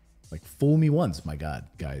 Like, fool me once, my God,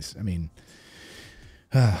 guys. I mean,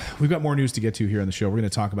 we've got more news to get to here on the show. We're going to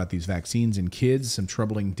talk about these vaccines in kids, some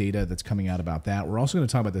troubling data that's coming out about that. We're also going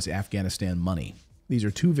to talk about this Afghanistan money. These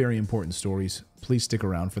are two very important stories. Please stick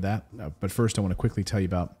around for that. But first, I want to quickly tell you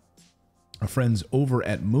about our friends over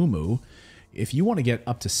at Moomoo. If you want to get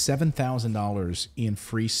up to $7,000 in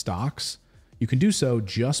free stocks, you can do so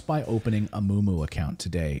just by opening a Moomoo account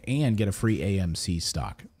today and get a free AMC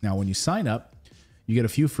stock. Now, when you sign up, you get a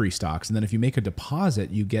few free stocks, and then if you make a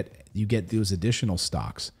deposit, you get those additional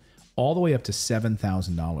stocks, all the way up to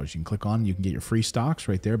 $7,000. You can click on, you can get your free stocks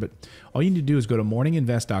right there. But all you need to do is go to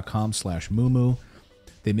morninginvest.com/Moomoo.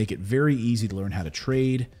 They make it very easy to learn how to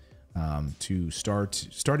trade, to start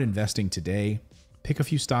investing today. Pick a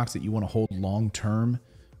few stocks that you want to hold long term,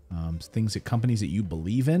 companies that you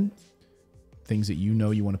believe in, things that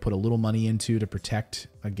you want to put a little money into to protect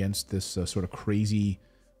against this sort of crazy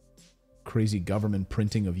government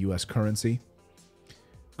printing of U.S. currency.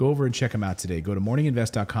 Go over and check them out today. Go to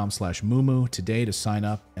morninginvest.com/Moomoo today to sign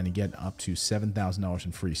up and to get up to $7,000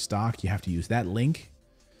 in free stock. You have to use that link,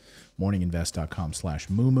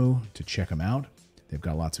 morninginvest.com/Moomoo, to check them out. They've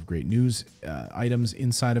got lots of great news items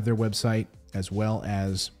inside of their website, as well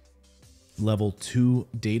as level 2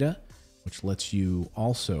 data, which lets you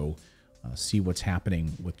also see what's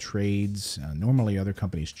happening with trades. Normally, other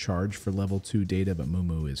companies charge for level 2 data, but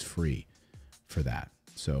Moomoo is free for that.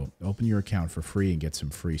 So open your account for free and get some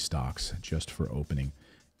free stocks just for opening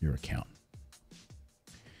your account.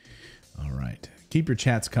 All right. Keep your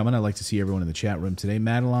chats coming. I'd like to see everyone in the chat room today.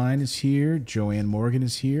 Madeline is here. Joanne Morgan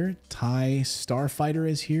is here. Ty Starfighter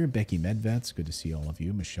is here. Becky Medvets. Good to see all of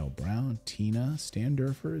you. Michelle Brown. Tina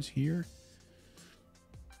Standurfer is here.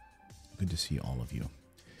 Good to see all of you.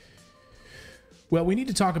 Well, we need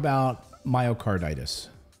to talk about myocarditis.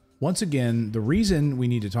 Once again, the reason we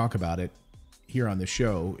need to talk about it here on the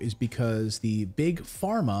show is because the big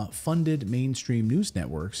pharma-funded mainstream news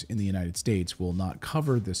networks in the United States will not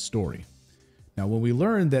cover this story. Now, when we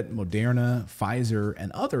learned that Moderna, Pfizer, and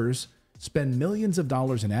others spend millions of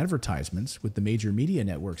dollars in advertisements with the major media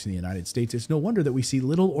networks in the United States, it's no wonder that we see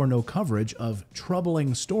little or no coverage of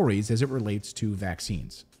troubling stories as it relates to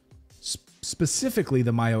vaccines, specifically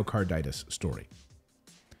the myocarditis story.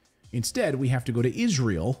 Instead, we have to go to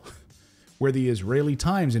Israel, where the Israeli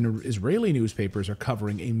Times and Israeli newspapers are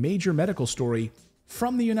covering a major medical story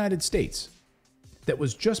from the United States that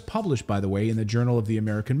was just published, by the way, in the Journal of the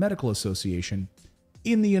American Medical Association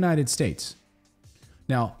in the United States.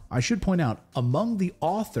 Now, I should point out, among the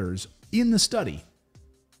authors in the study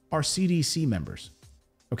are CDC members.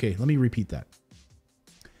 Okay, let me repeat that.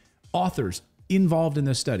 Authors involved in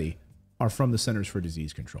this study are from the Centers for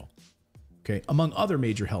Disease Control. Okay, among other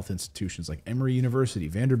major health institutions like Emory University,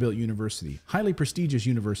 Vanderbilt University, highly prestigious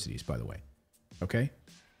universities, by the way. Okay,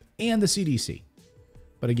 and the CDC.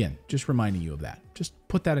 But again, just reminding you of that. Just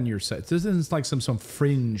put that in your site. This isn't like some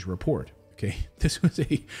fringe report. Okay, this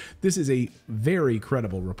is a very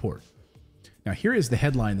credible report. Now, here is the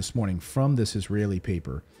headline this morning from this Israeli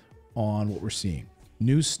paper on what we're seeing.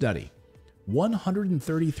 New study: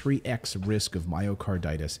 133x risk of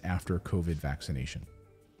myocarditis after COVID vaccination.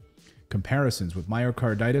 Comparisons with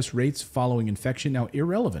myocarditis rates following infection now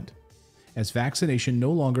irrelevant, as vaccination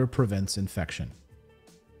no longer prevents infection.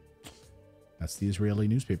 That's the Israeli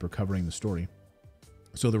newspaper covering the story.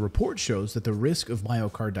 So the report shows that the risk of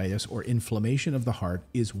myocarditis or inflammation of the heart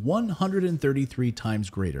is 133 times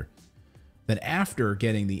greater than after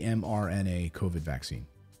getting the mRNA COVID vaccine.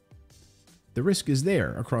 The risk is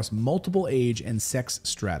there across multiple age and sex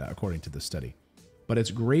strata, according to the study, but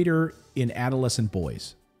it's greater in adolescent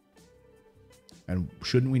boys. And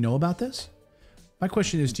shouldn't we know about this? My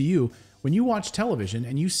question is to you, when you watch television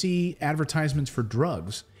and you see advertisements for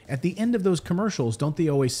drugs, at the end of those commercials, don't they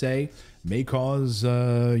always say, may cause,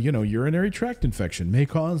 urinary tract infection, may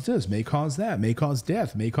cause this, may cause that, may cause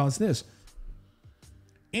death, may cause this.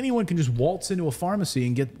 Anyone can just waltz into a pharmacy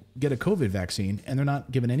and get a COVID vaccine, and they're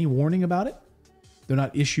not given any warning about it? They're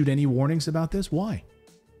not issued any warnings about this? Why?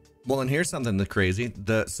 Well, and here's something that's crazy.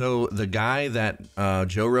 The guy that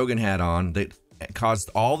Joe Rogan had on that caused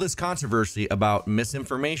all this controversy about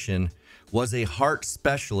misinformation was a heart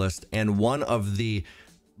specialist, and one of the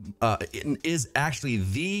is actually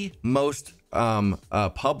the most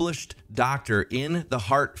published doctor in the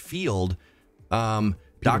heart field,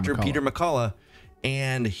 Dr. Peter McCullough.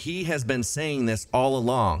 And he has been saying this all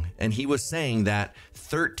along. And he was saying that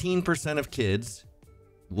 13% of kids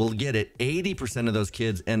will get it. 80% of those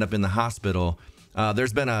kids end up in the hospital.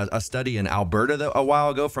 There's been a study in Alberta a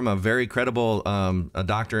while ago from a very credible a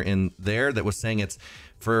doctor in there that was saying it's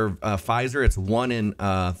for Pfizer, it's 1 in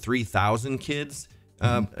 3,000 kids,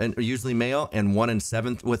 and usually male, and 1 in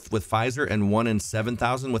 7 with Pfizer, and 1 in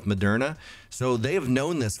 7,000 with Moderna. So they have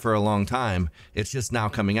known this for a long time. It's just now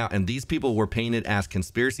coming out, and these people were painted as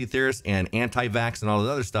conspiracy theorists and anti-vax and all the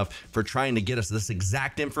other stuff for trying to get us this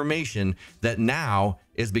exact information that now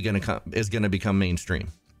is going to become mainstream.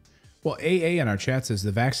 Well, AA in our chat says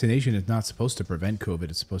the vaccination is not supposed to prevent COVID.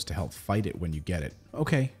 It's supposed to help fight it when you get it.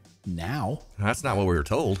 Okay, now. That's not what we were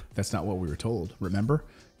told. That's not what we were told. Remember?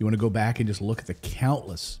 You want to go back and just look at the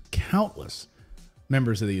countless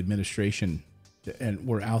members of the administration and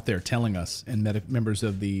were out there telling us, and members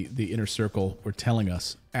of the inner circle were telling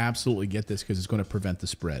us, absolutely get this because it's going to prevent the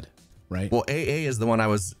spread, right? Well, AA is the one I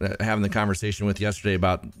was having the conversation with yesterday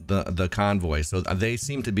about the convoy. So they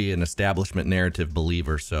seem to be an establishment narrative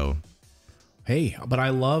believer. So, hey, but I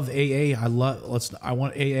love AA. I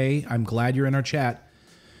want AA. I'm glad you're in our chat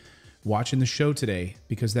watching the show today,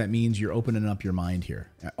 because that means you're opening up your mind here.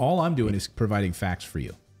 All I'm doing is providing facts for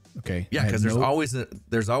you. Okay. Yeah, because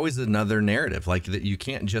there's always another narrative like that. You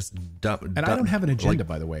can't just dump. And I don't have an agenda,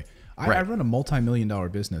 by the way. I run a multi-million-dollar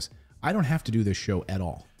business. I don't have to do this show at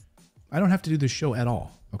all.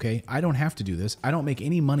 Okay. I don't have to do this. I don't make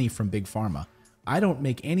any money from Big Pharma. I don't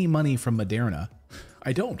make any money from Moderna.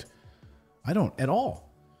 I don't at all.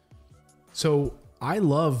 So I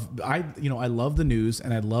love the news,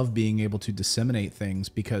 and I love being able to disseminate things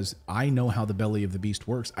because I know how the belly of the beast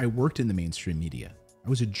works. I worked in the mainstream media. I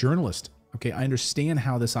was a journalist. Okay. I understand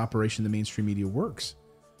how this operation, the mainstream media, works.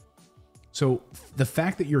 So the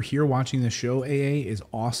fact that you're here watching the show, AA, is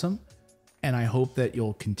awesome. And I hope that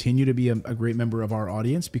you'll continue to be a great member of our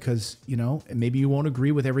audience, because, maybe you won't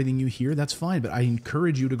agree with everything you hear. That's fine. But I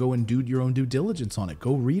encourage you to go and do your own due diligence on it.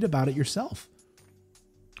 Go read about it yourself.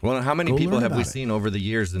 Well, how many people have we seen over the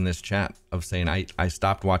years in this chat of saying, I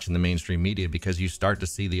stopped watching the mainstream media, because you start to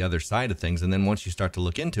see the other side of things. And then once you start to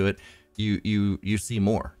look into it, you see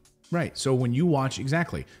more. Right. So when you watch,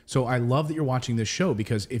 exactly. So I love that you're watching this show,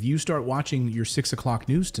 because if you start watching your 6 o'clock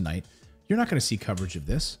news tonight, you're not going to see coverage of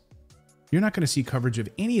this. You're not going to see coverage of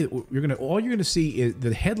any. All you're going to see is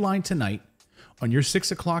the headline tonight on your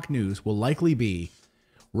 6 o'clock news will likely be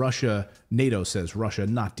NATO says Russia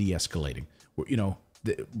not de-escalating.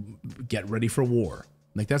 Get ready for war.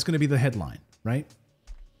 Like, that's going to be the headline, right?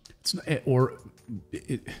 It's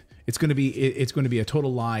going to be a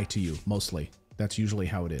total lie to you, mostly. That's usually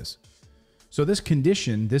how it is. So this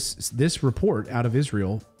condition, this report out of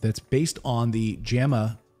Israel, that's based on the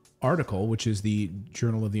JAMA article, which is the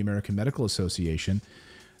Journal of the American Medical Association,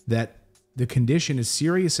 that the condition is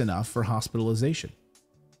serious enough for hospitalization.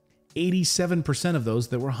 87% of those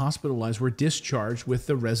that were hospitalized were discharged with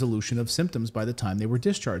the resolution of symptoms by the time they were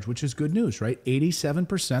discharged, which is good news, right?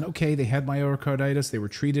 87%. Okay, they had myocarditis, they were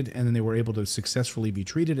treated, and then they were able to successfully be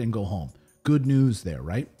treated and go home. Good news there,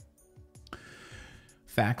 right?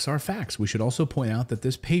 Facts are facts. We should also point out that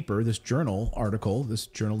this paper, this journal article, this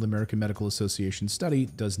Journal of the American Medical Association study,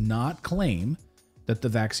 does not claim that the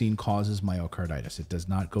vaccine causes myocarditis. It does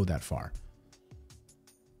not go that far.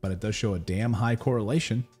 But it does show a damn high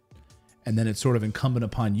correlation. And then it's sort of incumbent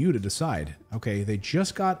upon you to decide, okay, they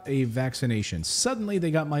just got a vaccination. Suddenly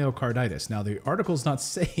they got myocarditis. Now, the article's not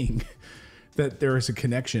saying that there is a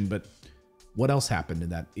connection, but what else happened in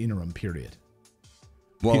that interim period?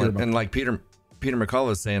 Well, and like Peter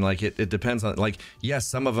McCullough is saying, like, it depends on, like, yes,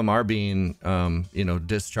 some of them are being,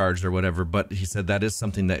 discharged or whatever, but he said that is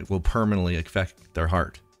something that will permanently affect their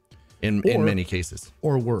heart in many cases.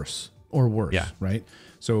 Or worse, yeah. Right?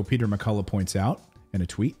 So Peter McCullough points out in a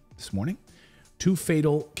tweet this morning, 2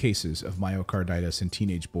 fatal cases of myocarditis in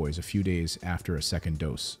teenage boys a few days after a second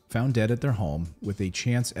dose, found dead at their home with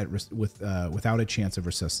without a chance of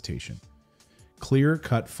resuscitation.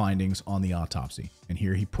 Clear-cut findings on the autopsy. And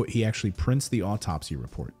here he actually prints the autopsy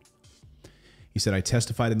report. He said, I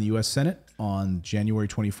testified in the U.S. Senate on January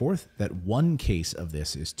 24th that 1 case of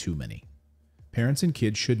this is too many. Parents and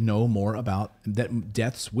kids should know more about that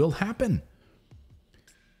deaths will happen.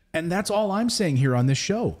 And that's all I'm saying here on this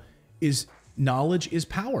show is knowledge is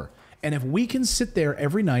power. And if we can sit there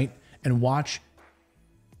every night and watch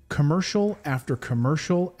commercial after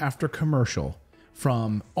commercial after commercial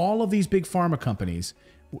from all of these big pharma companies,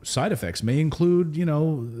 side effects may include,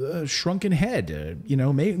 a shrunken head,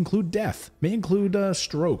 may include death, may include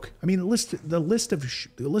stroke. I mean, the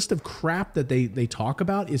list of crap that they talk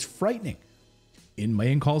about is frightening. It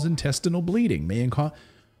may cause intestinal bleeding,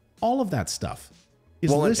 all of that stuff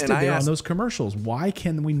is listed there on those commercials. Why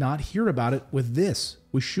can we not hear about it with this?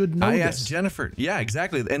 We should know this. I asked Jennifer. Yeah,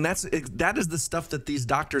 exactly. And that is the stuff that these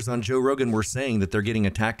doctors on Joe Rogan were saying that they're getting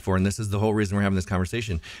attacked for. And this is the whole reason we're having this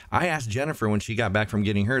conversation. I asked Jennifer when she got back from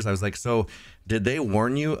getting hers, I was like, so did they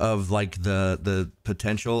warn you of like the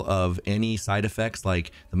potential of any side effects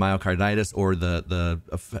like the myocarditis or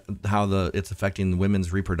how it's affecting the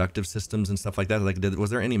women's reproductive systems and stuff like that? Like, was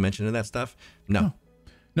there any mention of that stuff? No.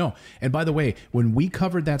 And by the way, when we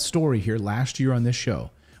covered that story here last year on this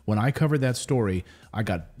show, when I covered that story, I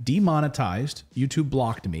got demonetized. YouTube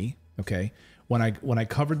blocked me. Okay. When I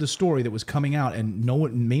covered the story that was coming out, and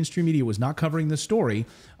mainstream media was not covering the story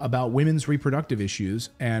about women's reproductive issues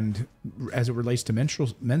and as it relates to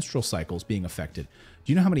menstrual cycles being affected.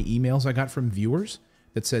 Do you know how many emails I got from viewers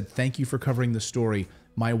that said, "Thank you for covering the story.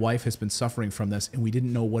 My wife has been suffering from this, and we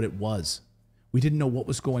didn't know what it was. We didn't know what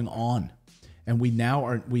was going on." And we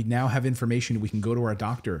now have information. We can go to our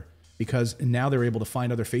doctor because now they're able to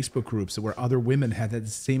find other Facebook groups where other women had the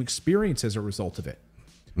same experience as a result of it.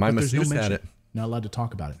 My masseuse had it. Not allowed to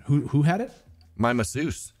talk about it. Who had it? My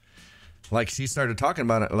masseuse. Like, she started talking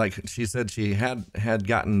about it. Like, she said she had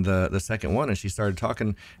gotten the second one, and she started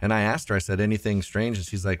talking. And I asked her, I said, anything strange? And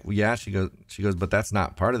she's like, well, yeah. She goes, but that's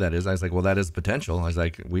not part of that, is? I was like, well, that is potential. I was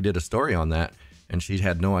like, we did a story on that, and she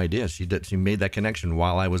had no idea. She made that connection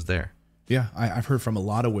while I was there. Yeah, I've heard from a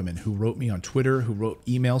lot of women who wrote me on Twitter, who wrote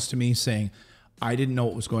emails to me saying, I didn't know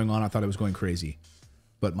what was going on. I thought it was going crazy.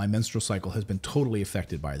 But my menstrual cycle has been totally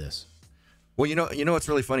affected by this. Well, you know what's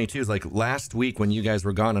really funny, too, is like last week when you guys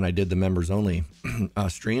were gone and I did the members only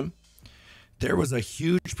stream, there was a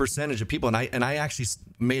huge percentage of people. And I actually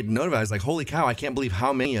made note of it. I was like, holy cow, I can't believe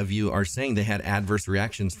how many of you are saying they had adverse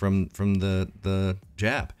reactions from the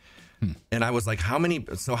jab. And I was like, how many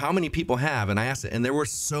people have? And I asked it, and there were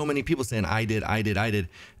so many people saying, I did.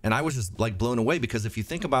 And I was just like blown away, because if you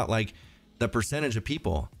think about like the percentage of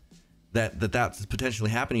people that's potentially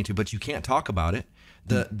happening to, but you can't talk about it.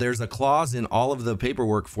 There's a clause in all of the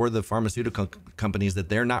paperwork for the pharmaceutical companies that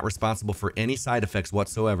they're not responsible for any side effects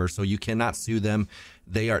whatsoever. So you cannot sue them.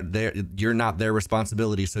 You're not their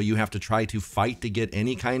responsibility. So you have to try to fight to get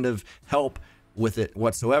any kind of help with it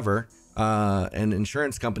whatsoever. And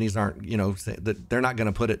insurance companies aren't, they're not going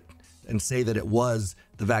to put it and say that it was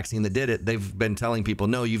the vaccine that did it. They've been telling people,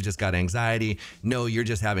 no, you've just got anxiety. No, you're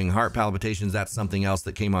just having heart palpitations. That's something else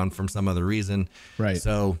that came on from some other reason. Right.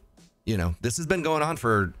 So, this has been going on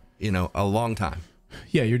for, a long time.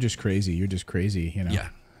 Yeah. You're just crazy. Yeah.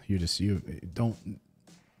 You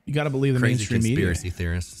got to believe the crazy mainstream media. Conspiracy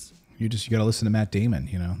theorists. You got to listen to Matt Damon.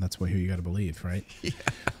 That's who you got to believe, right? Yeah.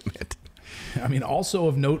 I mean, also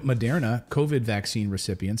of note, Moderna COVID vaccine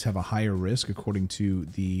recipients have a higher risk, according to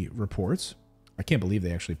the reports. I can't believe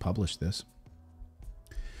they actually published this.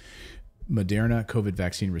 Moderna COVID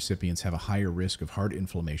vaccine recipients have a higher risk of heart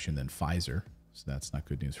inflammation than Pfizer. So that's not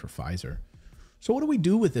good news for Pfizer. So what do we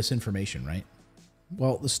do with this information, right?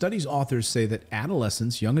 Well, the study's authors say that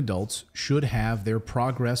adolescents, young adults, should have their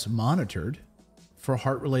progress monitored for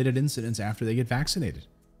heart-related incidents after they get vaccinated.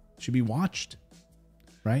 Should be watched.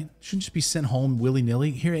 Right? Shouldn't just be sent home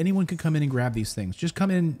willy-nilly. Here, anyone can come in and grab these things. Just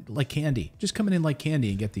come in like candy.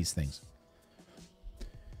 And get these things.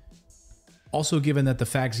 Also, given that the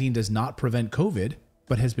vaccine does not prevent COVID,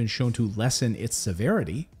 but has been shown to lessen its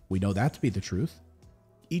severity, we know that to be the truth.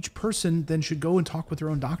 Each person then should go and talk with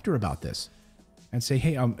their own doctor about this and say,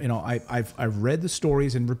 hey, I've read the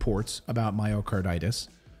stories and reports about myocarditis.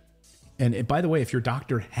 And by the way, if your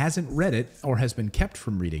doctor hasn't read it or has been kept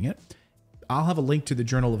from reading it, I'll have a link to the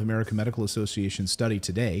Journal of American Medical Association study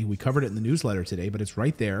today. We covered it in the newsletter today, but it's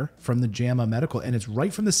right there from the JAMA Medical, and it's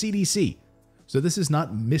right from the CDC. So this is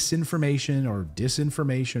not misinformation or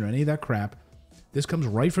disinformation or any of that crap. This comes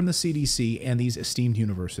right from the CDC and these esteemed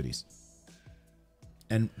universities.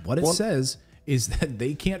 And what it says is that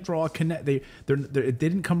they can't draw a connect. They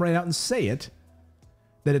didn't come right out and say it,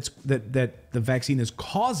 that it's that the vaccine is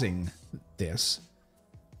causing this,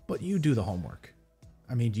 but you do the homework.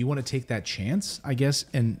 I mean, do you want to take that chance, I guess?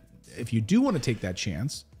 And if you do want to take that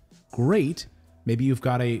chance, great. Maybe you've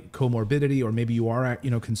got a comorbidity, or maybe you are,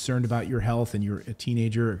 concerned about your health and you're a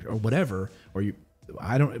teenager or whatever, or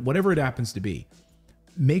whatever it happens to be.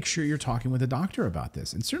 make sure you're talking with a doctor about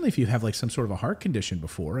this. And certainly if you have like some sort of a heart condition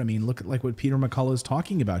before, I mean, look at like what Peter McCullough is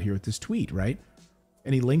talking about here with this tweet, right?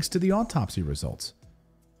 And he links to the autopsy results.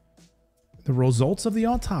 The results of the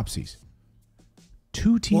autopsies.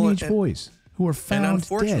 2 teenage boys who were found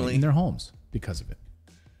dead in their homes because of it.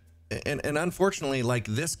 And unfortunately, like,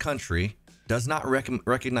 this country does not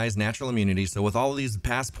recognize natural immunity. So with all of these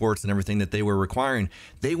passports and everything that they were requiring,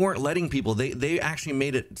 they weren't letting people, they actually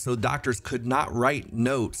made it so doctors could not write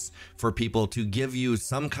notes for people to give you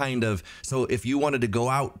some kind of, so if you wanted to go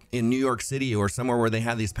out in New York City or somewhere where they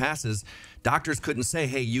had these passes, doctors couldn't say,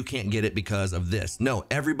 hey, you can't get it because of this. No,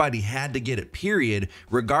 everybody had to get it, period,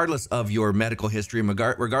 regardless of your medical history,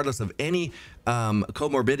 regardless of any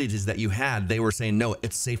comorbidities that you had. They were saying, no,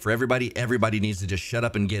 it's safe for everybody. Everybody needs to just shut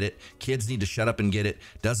up and get it. Kids need to shut up and get it.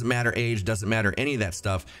 Doesn't matter age, doesn't matter any of that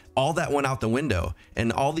stuff. All that went out the window.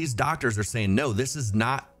 And all these doctors are saying, no, this is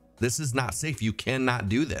not safe. You cannot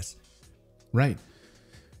do this. Right.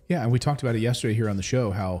 Yeah, and we talked about it yesterday here on the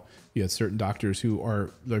show, how you had certain doctors who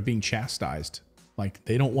they're being chastised. Like,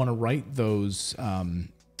 they don't want to write those,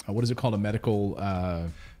 what is it called? A medical,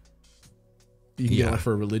 you can get one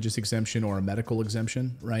for a religious exemption or a medical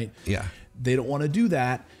exemption, right? Yeah. They don't want to do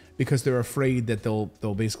that because they're afraid that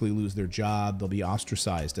they'll basically lose their job. They'll be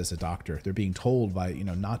ostracized as a doctor. They're being told by,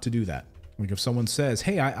 not to do that. Like, if someone says,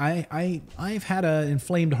 hey, I've had an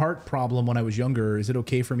inflamed heart problem when I was younger. Is it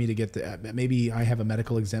okay for me to get maybe I have a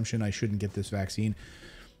medical exemption. I shouldn't get this vaccine.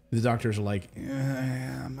 The doctors are like,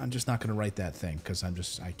 I'm just not going to write that thing because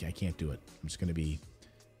I can't do it. I'm just going to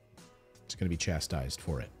be chastised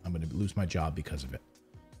for it. I'm going to lose my job because of it.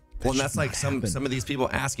 Well, and that's like some of these people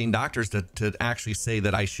asking doctors to actually say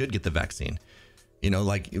that I should get the vaccine.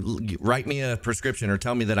 Like, write me a prescription or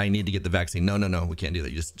tell me that I need to get the vaccine. No, we can't do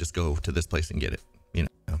that. You just go to this place and get it.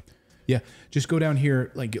 Yeah, just go down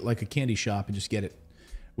here like a candy shop and just get it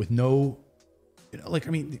with no,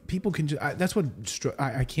 people can just. That's what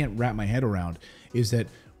I can't wrap my head around is that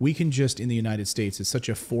we can just, in the United States, it's such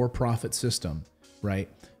a for-profit system, right?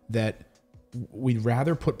 That we'd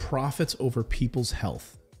rather put profits over people's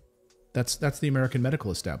health. That's the American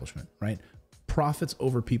medical establishment, right? Profits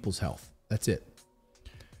over people's health. That's it.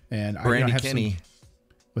 And Brandy Kenny.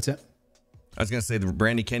 What's that? I was going to say,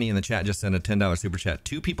 Brandy Kenny in the chat just sent a $10 super chat.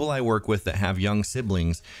 2 people I work with that have young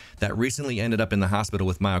siblings that recently ended up in the hospital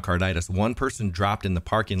with myocarditis. One person dropped in the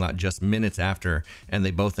parking lot just minutes after, and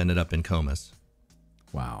they both ended up in comas.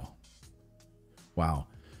 Wow. Well,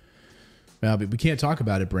 but we can't talk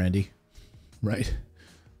about it, Brandy. Right?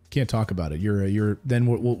 Can't talk about it. Then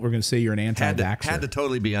we're going to say you're an anti-vaxxer. Had to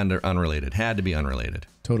totally be unrelated. Had to be unrelated.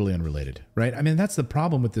 Totally unrelated, right? I mean, that's the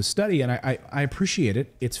problem with this study, and I appreciate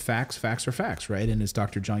it. It's facts. Facts are facts, right? And as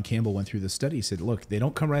Dr. John Campbell went through the study, he said, look, they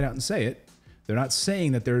don't come right out and say it. They're not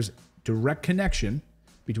saying that there's direct connection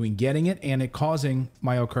between getting it and it causing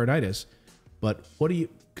myocarditis. But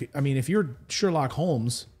if you're Sherlock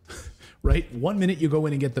Holmes, right? 1 minute you go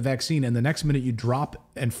in and get the vaccine, and the next minute you drop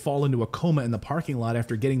and fall into a coma in the parking lot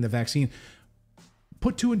after getting the vaccine.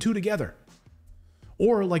 Put 2 and 2 together.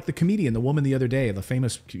 Or like the comedian, the woman the other day, the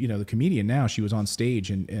famous, the comedian now, she was on stage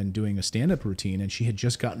and doing a stand-up routine, and she had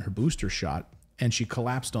just gotten her booster shot, and she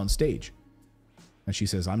collapsed on stage. And she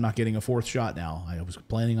says, I'm not getting a 4th shot now. I was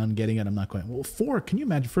planning on getting it. I'm not going. Well, 4, can you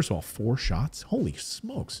imagine? First of all, 4 shots? Holy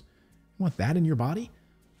smokes. You want that in your body?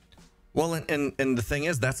 Well, and the thing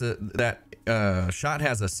is, that shot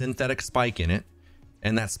has a synthetic spike in it,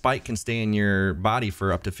 and that spike can stay in your body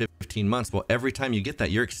for up to 15 months. Well, every time you get that,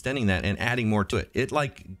 you're extending that and adding more to it. It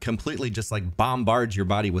like completely just like bombards your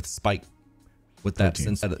body with spike, with that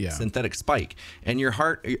synthetic spike. And your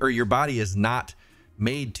heart or your body is not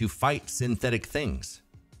made to fight synthetic things.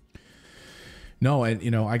 No,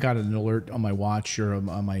 and I got an alert on my watch or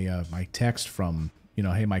on my my text from,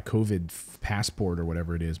 hey, my COVID passport or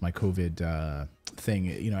whatever it is, my COVID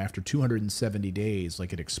thing, after 270 days,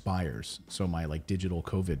 like, it expires. So my like digital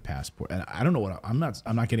COVID passport, and I don't know what I'm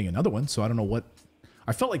not getting another one. So I don't know what.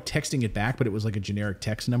 I felt like texting it back, but it was like a generic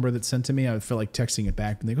text number that's sent to me. I felt like texting it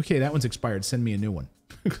back and think, okay, that one's expired. Send me a new one.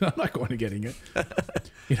 I'm not going to getting it.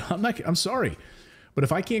 I'm sorry, but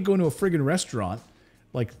if I can't go into a friggin' restaurant,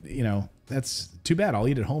 like, that's too bad. I'll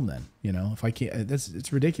eat at home then. If I can't,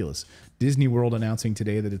 it's ridiculous. Disney World announcing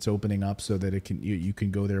today that it's opening up so that you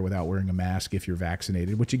can go there without wearing a mask if you're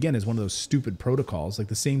vaccinated, which again is one of those stupid protocols, like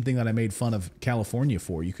the same thing that I made fun of California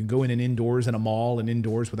for. You can go in and indoors in a mall and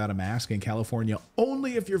indoors without a mask in California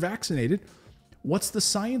only if you're vaccinated. What's the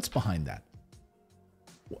science behind that?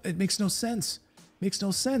 It makes no sense. Makes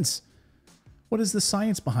no sense. What is the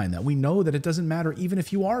science behind that? We know that it doesn't matter even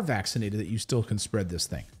if you are vaccinated that you still can spread this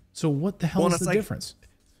thing. So what the hell is the difference?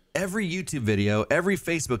 every YouTube video, every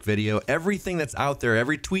Facebook video, everything that's out there,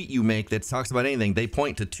 every tweet you make that talks about anything, they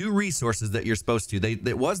point to two resources that you're supposed to.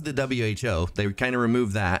 It was the WHO. They kind of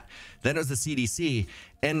removed that. Then it was the CDC.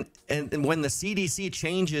 And when the CDC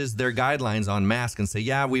changes their guidelines on masks and say,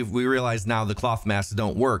 yeah, we realize now the cloth masks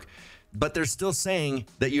don't work, but they're still saying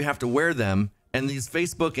that you have to wear them. And these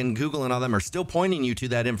Facebook and Google and all them are still pointing you to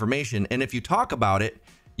that information. And if you talk about it,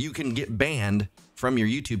 you can get banned from your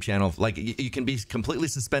YouTube channel. Like, you can be completely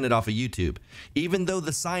suspended off of YouTube, even though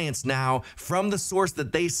the science now from the source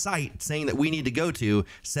that they cite saying that we need to go to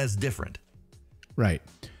says different. Right.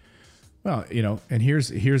 Well, you know, and here's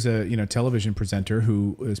a, you know, television presenter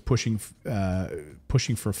who is pushing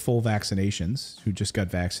for full vaccinations, who just got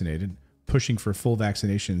vaccinated, pushing for full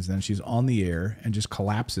vaccinations. Then she's on the air and just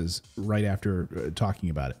collapses right after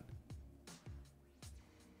talking about it.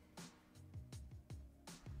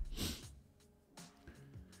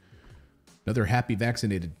 Another happy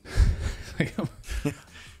vaccinated. I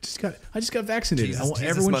just got vaccinated. Jesus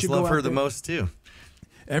everyone must should love go her out the there. most too.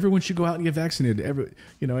 Everyone should go out and get vaccinated.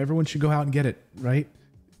 Everyone should go out and get it, right?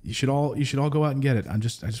 You should all go out and get it. I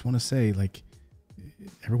just want to say, like,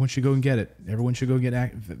 everyone should go and get it. Everyone should go get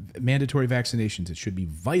mandatory vaccinations. It should be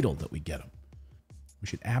vital that we get them. We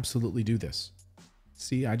should absolutely do this.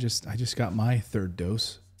 See, I just got my third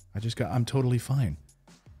dose. I'm totally fine.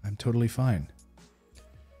 I'm totally fine.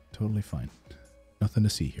 Totally fine. Nothing to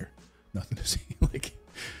see here. Nothing to see. Like,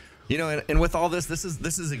 you know, and with all this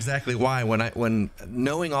is exactly why when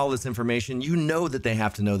knowing all this information, you know that they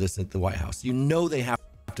have to know this at the White House. You know they have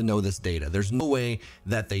to know this data. There's no way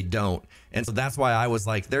that they don't. And so that's why I was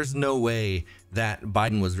like, there's no way that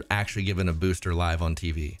Biden was actually given a booster live on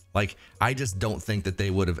TV. Like, I just don't think that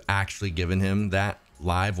they would have actually given him that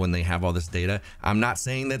live when they have all this data. I'm not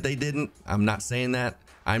saying that they didn't. I'm not saying that.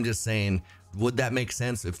 I'm just saying, would that make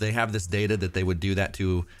sense if they have this data that they would do that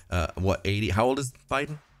to 80? How old is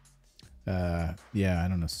Biden? Yeah, I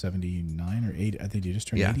don't know, 79 or 80. I think he just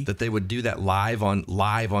turned 80. Yeah, that they would do that live on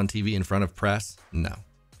TV in front of press? No.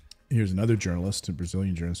 Here's another journalist, a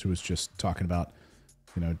Brazilian journalist, who was just talking about,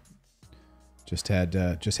 you know, just had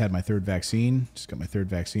my third vaccine, just got my third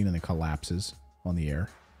vaccine, and then collapses on the air.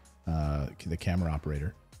 The camera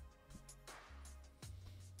operator.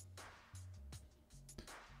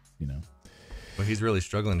 You know. But he's really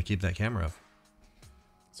struggling to keep that camera up.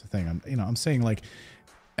 It's the thing. I'm saying, like,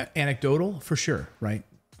 anecdotal for sure, right?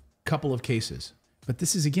 Couple of cases. But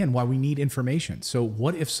this is, again, why we need information. So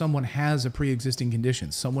what if someone has a pre-existing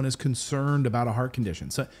condition? Someone is concerned about a heart condition.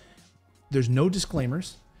 So there's no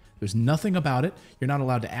disclaimers. There's nothing about it. You're not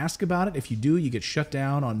allowed to ask about it. If you do, you get shut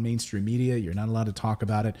down on mainstream media. You're not allowed to talk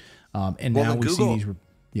about it. And now we see these...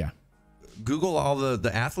 Yeah. Google all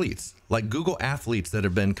the athletes. Like, Google athletes that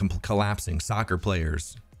have been collapsing. Soccer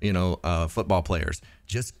players, you know, football players.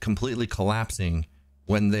 Just completely collapsing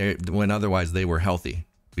when otherwise they were healthy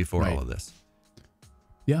before all of this.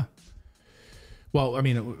 Yeah. Well, I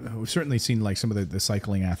mean, we've certainly seen, like, some of the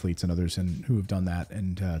cycling athletes and others who have done that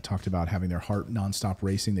and talked about having their heart nonstop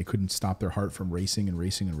racing. They couldn't stop their heart from racing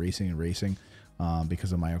because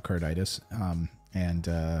of myocarditis. And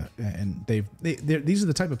these are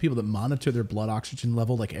the type of people that monitor their blood oxygen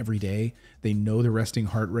level, like, every day. They know their resting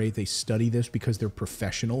heart rate. They study this because they're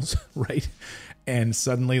professionals, right? And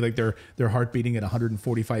suddenly, like, their heart beating at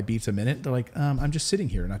 145 beats a minute. They're like, I'm just sitting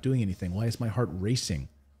here not doing anything. Why is my heart racing?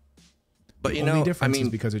 But the only difference is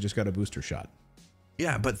because I just got a booster shot.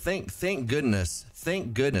 Yeah, but thank goodness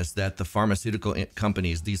that the pharmaceutical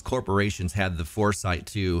companies, these corporations, had the foresight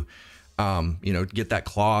to, get that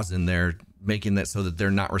clause in there, making that so that they're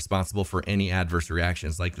not responsible for any adverse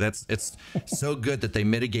reactions. Like, it's so good that they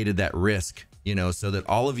mitigated that risk, so that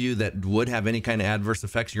all of you that would have any kind of adverse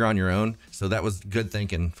effects, you're on your own. So that was good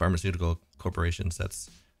thinking, pharmaceutical corporations.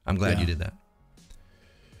 I'm glad you did that.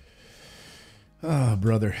 Oh,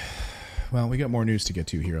 brother. Well, we got more news to get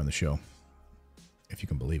to here on the show, if you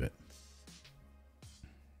can believe it.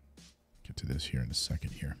 Get to this here in a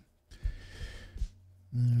second here.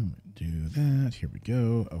 Do that. Here we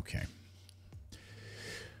go. Okay.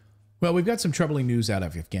 Well, we've got some troubling news out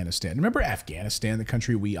of Afghanistan. Remember Afghanistan, the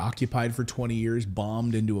country we occupied for 20 years,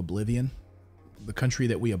 bombed into oblivion? The country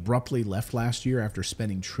that we abruptly left last year after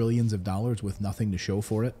spending trillions of dollars with nothing to show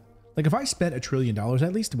for it? Like, if I spent $1 trillion, I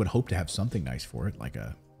at least would hope to have something nice for it, like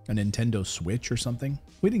a Nintendo Switch or something.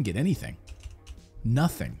 We didn't get anything.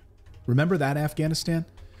 Nothing. Remember that, Afghanistan?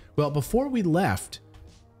 Well, before we left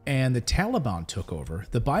and the Taliban took over,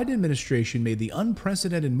 the Biden administration made the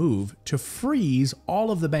unprecedented move to freeze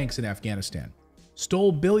all of the banks in Afghanistan.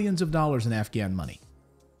 Stole billions of dollars in Afghan money.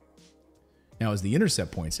 Now, as The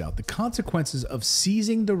Intercept points out, the consequences of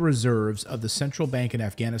seizing the reserves of the central bank in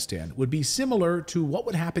Afghanistan would be similar to what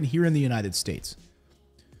would happen here in the United States.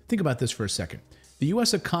 Think about this for a second. The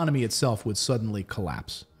U.S. economy itself would suddenly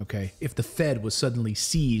collapse, okay, if the Fed was suddenly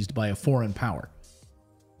seized by a foreign power.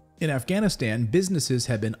 In Afghanistan, businesses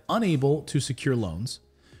have been unable to secure loans.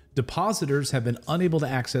 Depositors have been unable to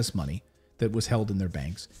access money that was held in their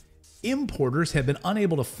banks. Importers have been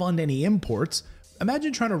unable to fund any imports.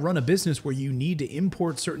 Imagine trying to run a business where you need to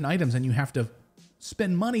import certain items and you have to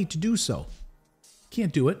spend money to do so.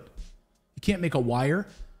 Can't do it. You can't make a wire.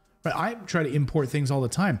 Right? I try to import things all the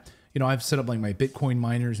time. You know, I've set up like my Bitcoin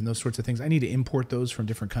miners and those sorts of things. I need to import those from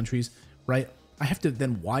different countries, right? I have to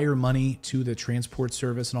then wire money to the transport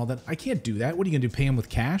service and all that. I can't do that. What are you going to do? Pay them with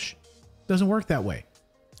cash? Doesn't work that way.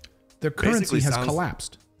 Their currency has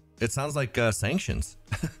collapsed. It sounds like sanctions.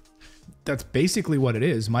 That's basically what it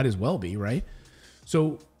is. Might as well be, right?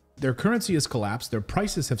 So their currency has collapsed. Their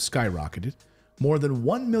prices have skyrocketed. More than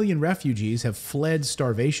 1 million refugees have fled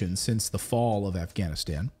starvation since the fall of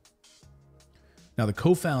Afghanistan. Now, the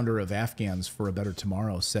co-founder of Afghans for a Better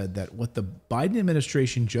Tomorrow said that what the Biden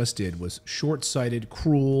administration just did was short-sighted,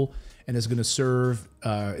 cruel, and is going to serve.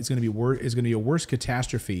 Is going to be a worse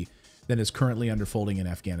catastrophe than is currently unfolding in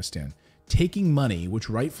Afghanistan. Taking money, which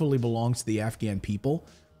rightfully belongs to the Afghan people,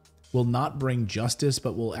 will not bring justice,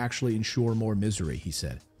 but will actually ensure more misery, he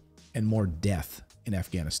said, and more death in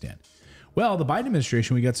Afghanistan. Well, the Biden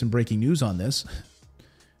administration, we got some breaking news on this.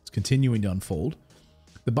 It's continuing to unfold.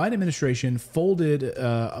 The Biden administration folded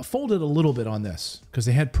a little bit on this because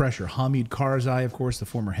they had pressure. Hamid Karzai, of course, the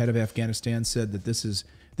former head of Afghanistan, said that this is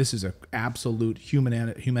an absolute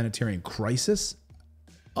humanitarian crisis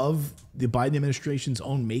of the Biden administration's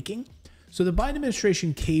own making. So the Biden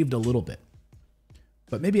administration caved a little bit,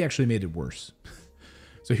 but maybe actually made it worse.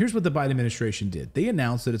 So here's what the Biden administration did. They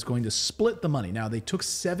announced that it's going to split the money. Now, they took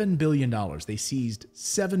 $7 billion. They seized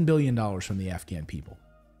 $7 billion from the Afghan people.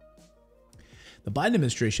 The Biden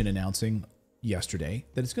administration announcing yesterday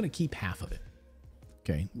that it's going to keep half of it.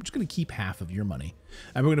 Okay, we're just going to keep half of your money.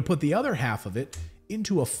 And we're going to put the other half of it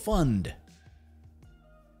into a fund.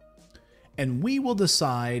 And we will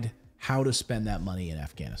decide how to spend that money in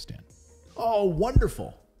Afghanistan. Oh,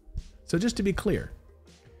 wonderful. So just to be clear,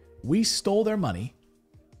 we stole their money,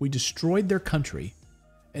 we destroyed their country,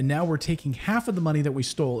 and now we're taking half of the money that we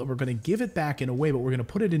stole and we're going to give it back in a way, but we're going to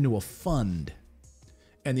put it into a fund.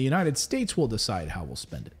 And the United States will decide how we'll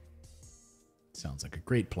spend it. Sounds like a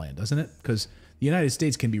great plan, doesn't it? Because the United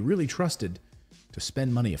States can be really trusted to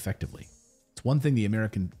spend money effectively. It's one thing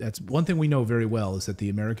that's one thing we know very well is that the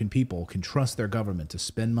American people can trust their government to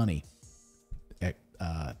spend money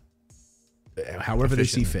however they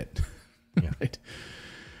see fit. Yeah. Right?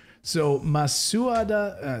 So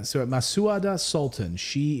Masuada Sultan,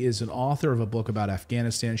 she is an author of a book about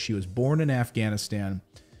Afghanistan. She was born in Afghanistan.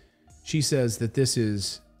 She says that this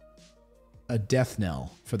is a death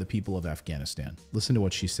knell for the people of Afghanistan. Listen to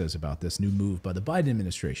what she says about this new move by the Biden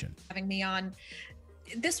administration. Having me on.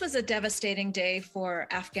 This was a devastating day for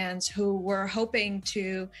Afghans who were hoping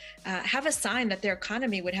to have a sign that their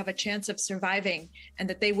economy would have a chance of surviving and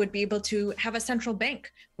that they would be able to have a central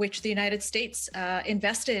bank, which the United States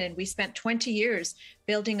invested in. We spent 20 years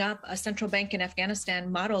building up a central bank in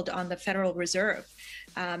Afghanistan modeled on the Federal Reserve.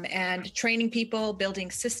 And training people,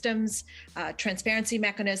 building systems, transparency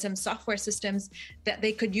mechanisms, software systems that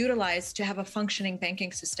they could utilize to have a functioning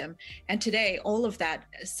banking system. And today, all of that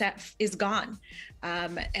is gone.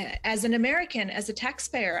 As an American, as a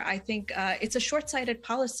taxpayer, I think it's a short-sighted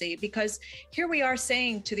policy because here we are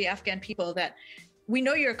saying to the Afghan people that we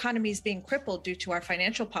know your economy is being crippled due to our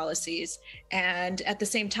financial policies. And at the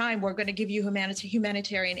same time, we're going to give you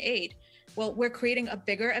humanitarian aid. Well, we're creating a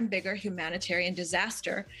bigger and bigger humanitarian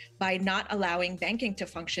disaster by not allowing banking to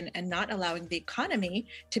function and not allowing the economy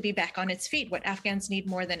to be back on its feet. What Afghans need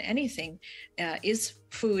more than anything is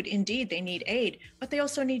food. Indeed, they need aid, but they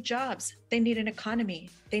also need jobs. They need an economy.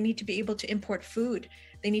 They need to be able to import food.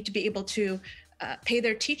 They need to be able to pay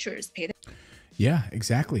their teachers, Yeah,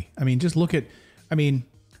 exactly. I mean, just look at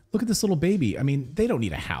this little baby. I mean, they don't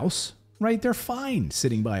need a house, right? They're fine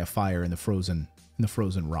sitting by a fire in the frozen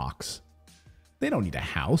rocks. They don't need a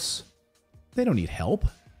house. They don't need help.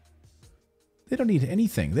 They don't need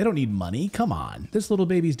anything. They don't need money. Come on. This little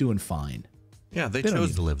baby's doing fine. Yeah, they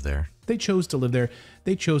chose to live there. They chose to live there.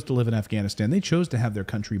 They chose to live in Afghanistan. They chose to have their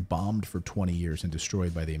country bombed for 20 years and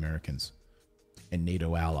destroyed by the Americans and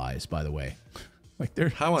NATO allies, by the way. Like,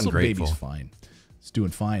 how this little ungrateful. baby's fine. It's doing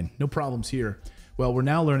fine. No problems here. Well, we're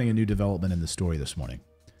now learning a new development in the story this morning.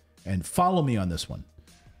 And follow me on this one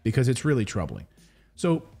because it's really troubling.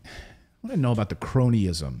 So I want to know about the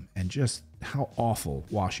cronyism and just how awful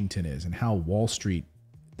Washington is and how Wall Street,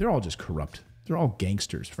 they're all just corrupt. They're all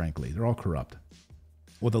gangsters, frankly. They're all corrupt.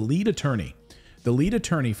 Well, the lead attorney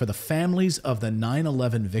for the families of the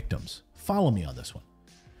 9/11 victims, follow me on this one.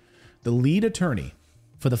 The lead attorney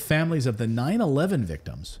for the families of the 9/11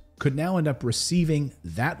 victims could now end up receiving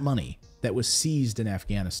that money that was seized in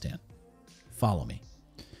Afghanistan. Follow me.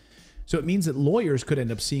 So it means that lawyers could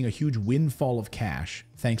end up seeing a huge windfall of cash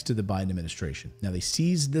thanks to the Biden administration. Now, they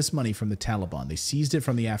seized this money from the Taliban. They seized it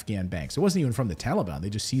from the Afghan banks. It wasn't even from the Taliban. They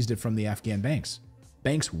just seized it from the Afghan banks.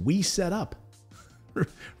 Banks we set up.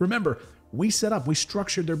 Remember, we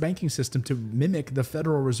structured their banking system to mimic the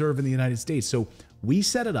Federal Reserve in the United States. So we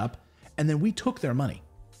set it up, and then we took their money.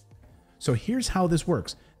 So here's how this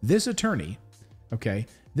works. This attorney, I'm going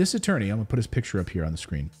to put his picture up here on the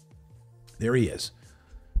screen. There he is.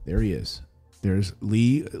 There's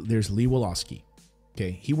Lee Wolosky.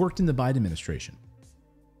 Okay, he worked in the Biden administration.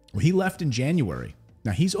 Well, he left in January.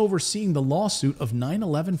 Now, he's overseeing the lawsuit of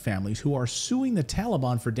 9/11 families who are suing the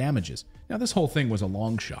Taliban for damages. Now, this whole thing was a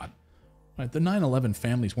long shot. Right? The 9/11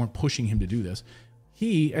 families weren't pushing him to do this.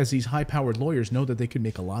 He, as these high-powered lawyers, know that they could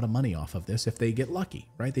make a lot of money off of this if they get lucky,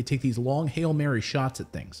 right? They take these long Hail Mary shots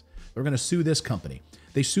at things. They're going to sue this company.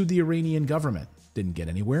 They sued the Iranian government. Didn't get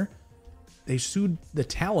anywhere. They sued the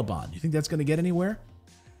Taliban. You think that's going to get anywhere?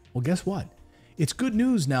 Well, guess what? It's good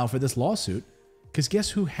news now for this lawsuit, because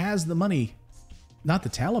guess who has the money? Not the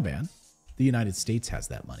Taliban. The United States has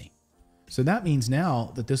that money. So that means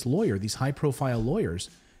now that this lawyer, these high-profile lawyers,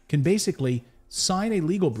 can basically sign a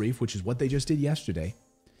legal brief, which is what they just did yesterday,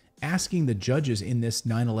 asking the judges in this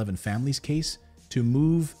 9/11 families case to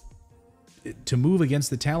move against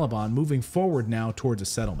the Taliban, moving forward now towards a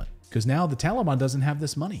settlement. Because now the Taliban doesn't have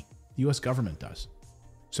this money. The U.S. government does.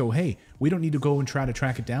 So, hey, we don't need to go and try to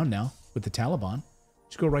track it down now with the Taliban.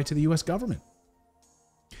 Just go right to the U.S. government.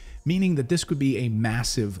 Meaning that this could be a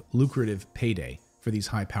massive, lucrative payday for these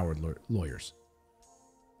high-powered lawyers.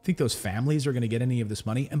 Think those families are going to get any of this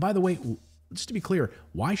money? And by the way, just to be clear,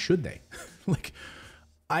 why should they?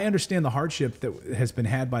 I understand the hardship that has been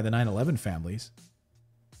had by the 9/11 families,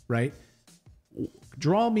 right?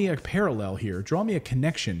 Draw me a parallel here. Draw me a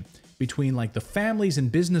connection between the families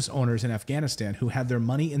and business owners in Afghanistan who had their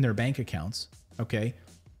money in their bank accounts, okay?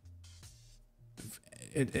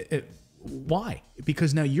 Why?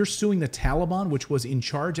 Because now you're suing the Taliban, which was in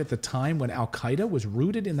charge at the time when Al-Qaeda was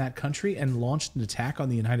rooted in that country and launched an attack on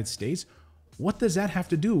the United States. What does that have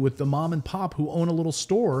to do with the mom and pop who own a little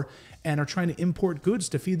store and are trying to import goods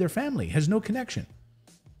to feed their family? Has no connection.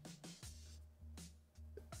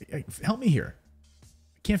 Help me here.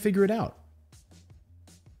 I can't figure it out.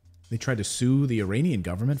 They tried to sue the Iranian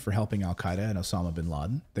government for helping Al-Qaeda and Osama bin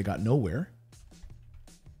Laden. They got nowhere.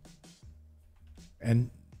 And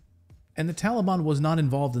the Taliban was not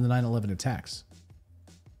involved in the 9/11 attacks.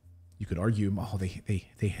 You could argue, oh,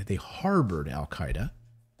 they harbored Al-Qaeda.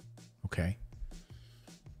 Okay.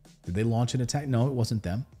 Did they launch an attack? No, it wasn't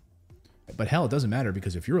them. But hell, it doesn't matter,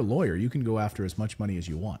 because if you're a lawyer, you can go after as much money as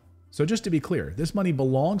you want. So just to be clear, this money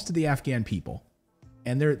belongs to the Afghan people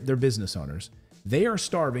and their business owners. They are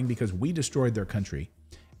starving because we destroyed their country,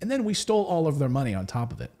 and then we stole all of their money on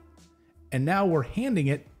top of it. And now we're handing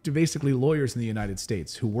it to basically lawyers in the United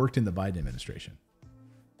States who worked in the Biden administration.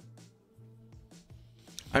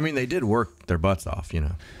 I mean, they did work their butts off,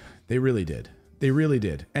 They really did. They really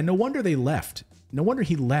did. And no wonder they left. No wonder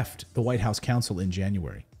he left the White House counsel in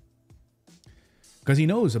January. Because he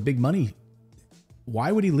knows a big money.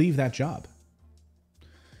 Why would he leave that job?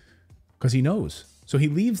 Because he knows. So he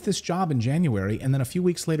leaves this job in January, and then a few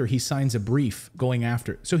weeks later, he signs a brief going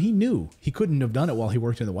after. So he knew he couldn't have done it while he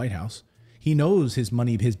worked in the White House. He knows his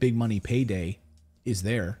big money payday is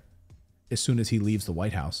there as soon as he leaves the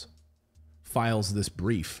White House. Files this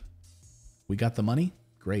brief. We got the money?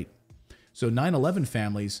 Great. So 9/11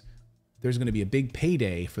 families, there's going to be a big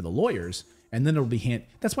payday for the lawyers, and then it'll be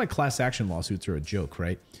that's why class action lawsuits are a joke,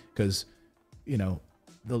 right? Because,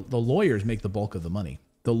 the lawyers make the bulk of the money.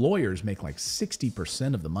 The lawyers make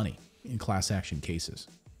 60% of the money in class action cases.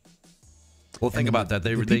 Well, think about that.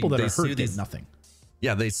 The people that are hurt get nothing.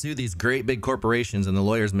 Yeah, they sue these great big corporations, and the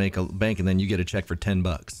lawyers make a bank, and then you get a check for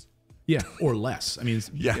 $10. Yeah, or less. I mean,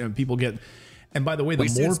 people get. And by the way, we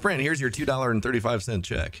sued Sprint. Here's your $2.35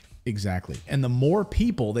 check. Exactly. And the more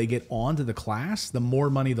people they get onto the class, the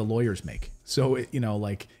more money the lawyers make. So,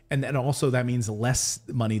 and then also that means less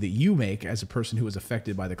money that you make as a person who was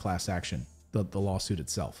affected by the class action, the lawsuit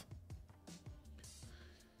itself.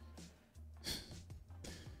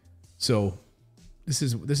 So this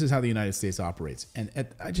is how the United States operates. And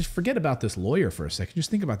I just forget about this lawyer for a second.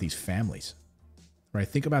 Just think about these families, right?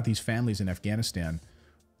 Think about these families in Afghanistan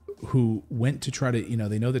who went to try to,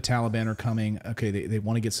 they know the Taliban are coming. Okay, they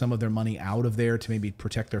want to get some of their money out of there to maybe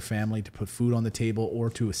protect their family, to put food on the table, or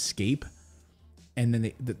to escape. And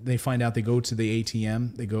then they find out, they go to the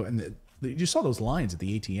ATM. They go, and you saw those lines at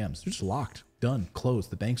the ATMs. They're just locked, done,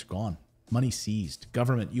 closed. The banks are gone. Money seized.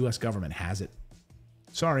 Government, U.S. government has it.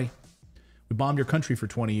 Sorry. We bombed your country for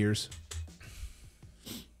 20 years.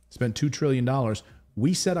 Spent $2 trillion.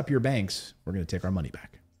 We set up your banks. We're going to take our money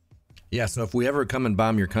back. Yeah, so if we ever come and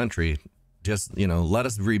bomb your country, just, let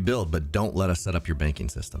us rebuild, but don't let us set up your banking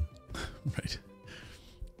system. Right.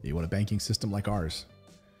 You want a banking system like ours.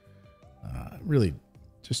 Really,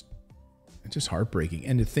 just heartbreaking.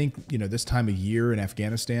 And to think, this time of year in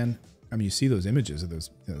Afghanistan, I mean, you see those images of those,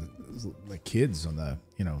 like kids on the,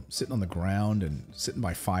 sitting on the ground and sitting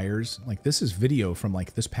by fires. Like, this is video from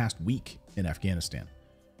like this past week in Afghanistan.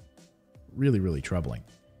 Really, really troubling.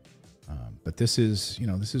 But this is,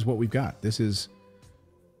 this is what we've got. This is,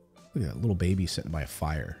 look at that little baby sitting by a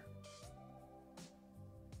fire.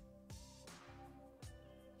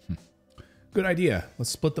 Good idea. Let's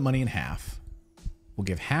split the money in half. We'll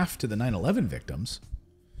give half to the 9/11 victims,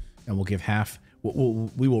 and we'll give half.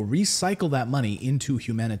 We will recycle that money into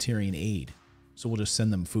humanitarian aid. So we'll just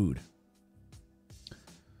send them food.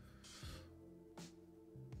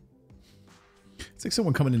 It's like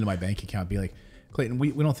someone coming into my bank account be like, Clayton,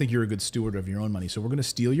 we don't think you're a good steward of your own money, so we're going to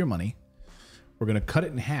steal your money. We're going to cut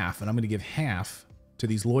it in half, and I'm going to give half to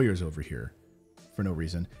these lawyers over here for no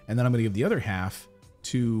reason, and then I'm going to give the other half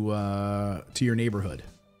to your neighborhood.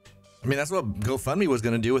 I mean, that's what GoFundMe was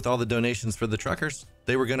going to do with all the donations for the truckers.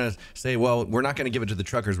 They were going to say, well, we're not going to give it to the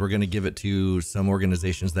truckers. We're going to give it to some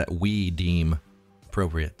organizations that we deem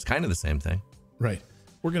appropriate. It's kind of the same thing. Right.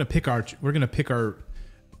 We're going to pick our,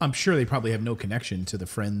 I'm sure they probably have no connection to the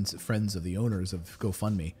friends of the owners of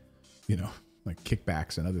GoFundMe, like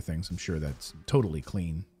kickbacks and other things. I'm sure that's totally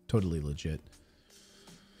clean, totally legit.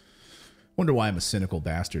 Wonder why I'm a cynical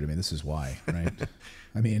bastard. I mean, this is why, right?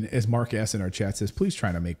 I mean, as Mark S. in our chat says, please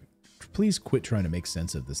quit trying to make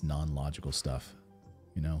sense of this non-logical stuff.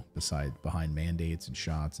 Behind mandates and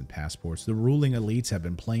shots and passports, the ruling elites have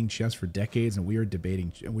been playing chess for decades, and we are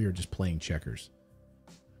just playing checkers.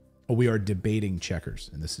 We are debating checkers,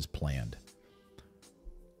 and this is planned.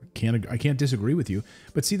 I can't disagree with you.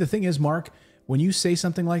 But see, the thing is, Mark, when you say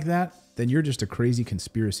something like that, then you're just a crazy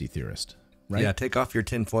conspiracy theorist, right? Yeah, take off your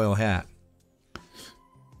tinfoil hat.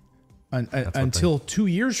 Until 2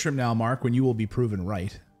 years from now, Mark, when you will be proven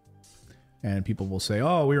right. And people will say,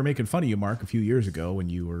 oh, we were making fun of you, Mark, a few years ago when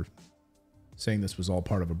you were saying this was all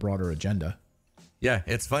part of a broader agenda. Yeah,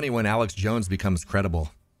 it's funny when Alex Jones becomes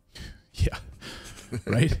credible. Yeah,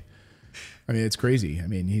 right? I mean, it's crazy. I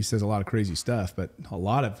mean, he says a lot of crazy stuff, but a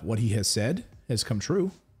lot of what he has said has come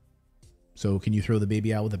true. So can you throw the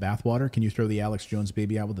baby out with the bathwater? Can you throw the Alex Jones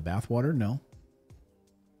baby out with the bathwater? No.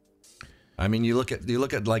 I mean, you look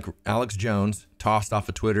at like Alex Jones, tossed off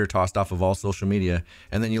of Twitter, tossed off of all social media,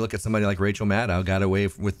 and then you look at somebody like Rachel Maddow, got away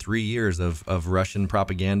with 3 years of Russian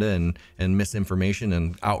propaganda and misinformation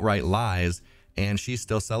and outright lies, and she's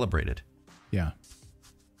still celebrated. Yeah.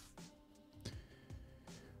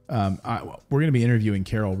 We're going to be interviewing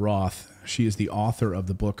Carol Roth. She is the author of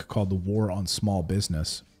the book called The War on Small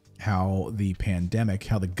Business, how the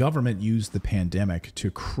government used the pandemic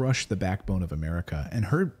to crush the backbone of America. And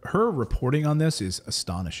her reporting on this is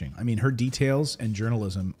astonishing. I mean, her details and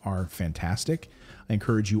journalism are fantastic. I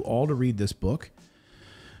encourage you all to read this book.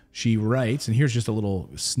 She writes, and here's just a little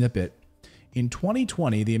snippet. In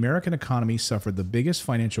 2020, the American economy suffered the biggest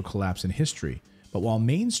financial collapse in history. But while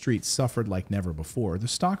Main Street suffered like never before, the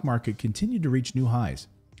stock market continued to reach new highs.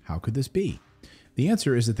 How could this be? The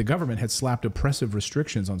answer is that the government had slapped oppressive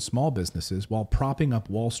restrictions on small businesses while propping up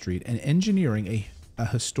Wall Street and engineering a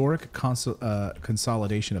historic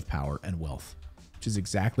consolidation of power and wealth, which is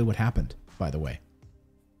exactly what happened, by the way.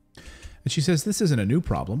 And she says this isn't a new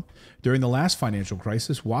problem. During the last financial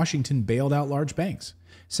crisis, Washington bailed out large banks,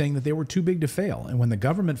 saying that they were too big to fail. And when the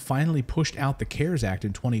government finally pushed out the CARES Act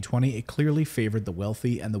in 2020, it clearly favored the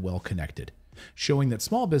wealthy and the well-connected, showing that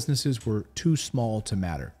small businesses were too small to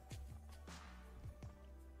matter.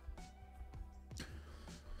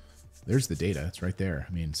 There's the data. It's right there.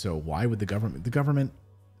 I mean, so why would the government,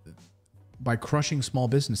 by crushing small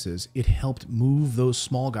businesses, it helped move those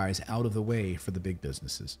small guys out of the way for the big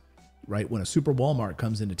businesses, right? When a super Walmart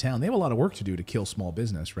comes into town, they have a lot of work to do to kill small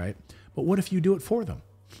business, right? But what if you do it for them?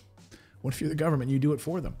 What if you're the government and you do it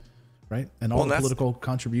for them, right? And all the political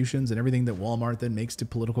contributions and everything that Walmart then makes to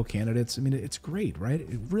political candidates. I mean, it's great, right?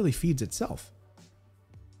 It really feeds itself.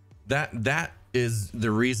 That is the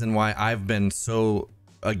reason why I've been so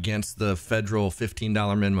against the federal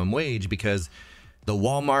 $15 minimum wage, because The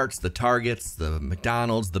Walmarts, the Targets, the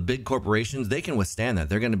McDonald's, the big corporations, they can withstand that.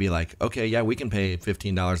 They're going to be like, okay, yeah, we can pay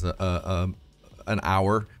 $15 an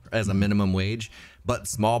hour as a minimum wage. But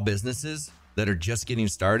small businesses that are just getting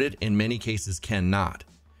started, in many cases, cannot.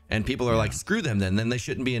 And people are like, screw them then they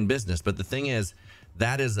shouldn't be in business. But the thing is,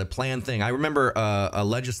 that is a planned thing. I remember a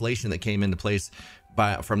legislation that came into place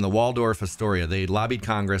from the Waldorf Astoria. They lobbied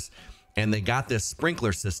Congress, and they got this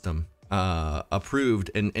sprinkler system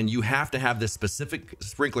approved, and you have to have this specific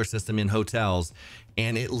sprinkler system in hotels,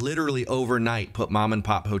 and it literally overnight put mom and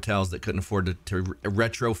pop hotels that couldn't afford to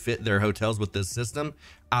retrofit their hotels with this system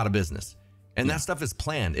out of business. And that stuff is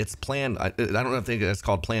planned. It's planned. I don't know if it's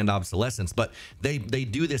called planned obsolescence, but they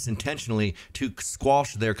do this intentionally to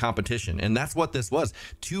squash their competition. And that's what this was.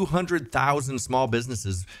 200,000 small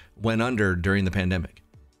businesses went under during the pandemic.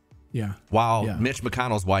 Yeah. While Mitch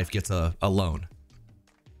McConnell's wife gets a loan.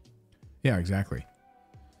 Yeah, exactly.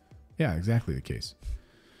 Yeah, exactly the case.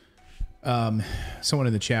 Someone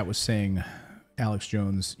in the chat was saying, Alex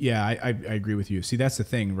Jones. Yeah, I agree with you. See, that's the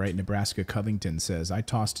thing, right? Nebraska Covington says, I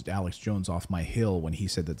tossed Alex Jones off my hill when he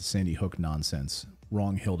said that the Sandy Hook nonsense.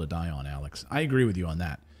 Wrong hill to die on, Alex. I agree with you on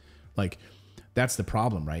that. Like, that's the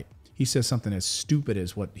problem, right? He says something as stupid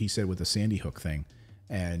as what he said with the Sandy Hook thing,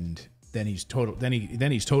 and then he's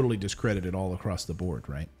totally discredited all across the board,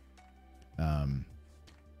 right?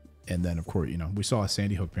 And then, of course, you know, we saw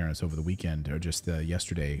Sandy Hook parents over the weekend, or just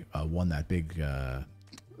yesterday, won that big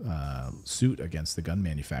suit against the gun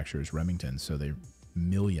manufacturers, Remington. So they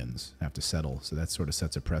millions have to settle. So that sort of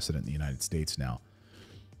sets a precedent in the United States now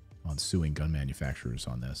on suing gun manufacturers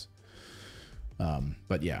on this.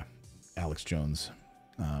 But yeah, Alex Jones.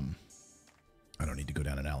 I don't need to go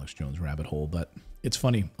down an Alex Jones rabbit hole, but it's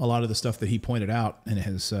funny. A lot of the stuff that he pointed out and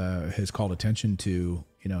has called attention to,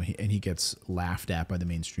 you know, and he gets laughed at by the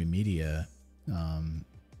mainstream media.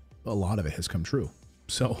 A lot of it has come true.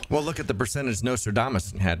 So, well, look at the percentage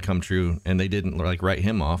Nostradamus had come true, and they didn't like write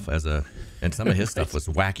him off as and some of his stuff was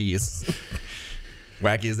wacky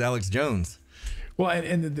as Alex Jones. Well,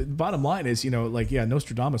 and the bottom line is, you know, like, yeah,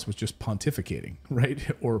 Nostradamus was just pontificating, right?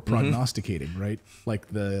 Or prognosticating, right? Like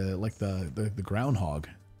the groundhog.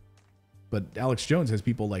 But Alex Jones has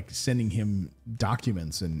people like sending him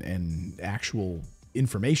documents and actual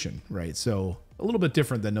information, right? So a little bit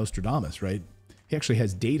different than Nostradamus, right? He actually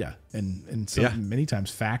has data and many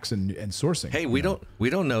times facts and sourcing. Hey, we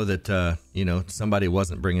don't know that you know, somebody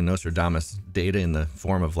wasn't bringing Nostradamus data in the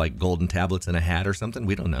form of like golden tablets in a hat or something.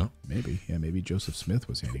 We don't know. Maybe Joseph Smith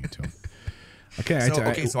was handing it to him.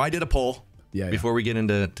 So I did a poll before we get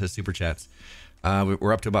into super chats.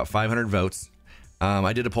 We're up to about 500 votes.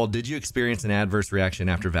 I did a poll. Did you experience an adverse reaction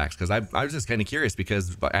after vax? Because I was just kind of curious,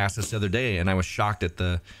 because I asked this the other day and I was shocked at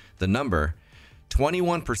the number.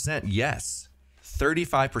 21% yes.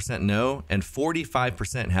 35% no, and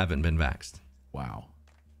 45% haven't been vaxxed. Wow.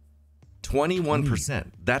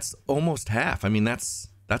 21%. That's almost half. I mean, that's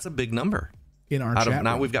a big number. In our chat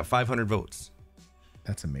now we've got 500 votes.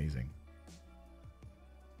 That's amazing.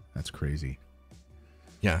 That's crazy.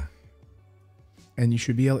 Yeah. And you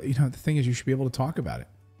should be able, you know, the thing is, you should be able to talk about it.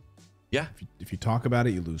 Yeah. If you talk about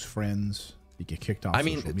it, you lose friends. You get kicked off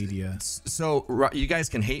social media. So you guys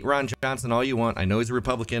can hate Ron Johnson all you want. I know he's a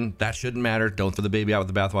Republican. That shouldn't matter. Don't throw the baby out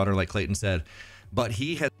with the bathwater, like Clayton said. But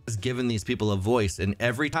he has given these people a voice. And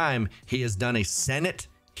every time he has done a Senate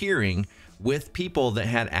hearing with people that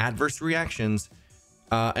had adverse reactions,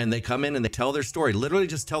 and they come in and they tell their story, literally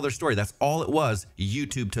just tell their story. That's all it was.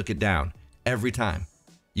 YouTube took it down every time.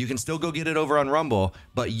 You can still go get it over on Rumble,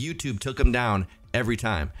 but YouTube took them down every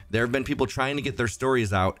time. There have been people trying to get their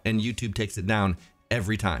stories out, and YouTube takes it down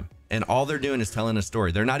every time. And all they're doing is telling a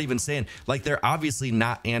story. They're not even saying, like, they're obviously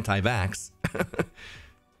not anti-vax.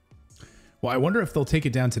 Well, I wonder if they'll take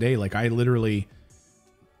it down today. Like, I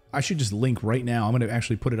should just link right now. I'm going to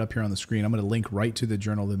actually put it up here on the screen. I'm going to link right to the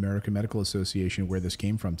Journal of the American Medical Association where this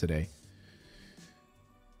came from today.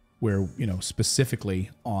 Where, you know,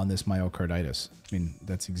 specifically on this myocarditis. I mean,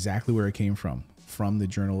 that's exactly where it came from the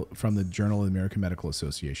Journal of the American Medical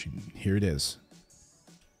Association. Here it is.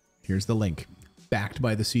 Here's the link. Backed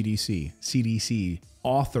by the CDC. CDC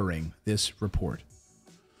authoring this report.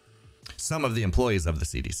 Some of the employees of the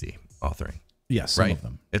CDC authoring. Yes, some of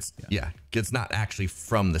them. It's not actually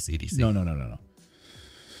from the CDC. No.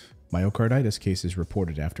 Myocarditis cases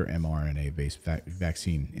reported after mRNA-based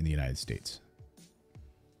vaccine in the United States.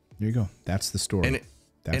 There you go. That's the story.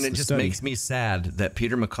 And it just makes me sad that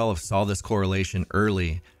Peter McCullough saw this correlation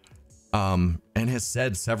early, and has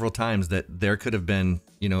said several times that there could have been,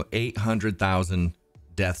 800,000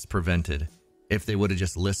 deaths prevented if they would have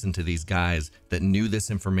just listened to these guys that knew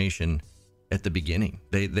this information at the beginning.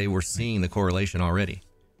 They were seeing the correlation already.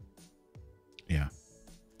 Yeah.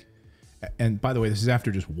 And by the way, this is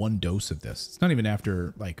after just one dose of this. It's not even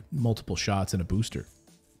after like multiple shots and a booster.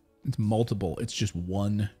 It's multiple. It's just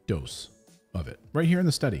one dose of it right here in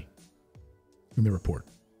the study, in the report.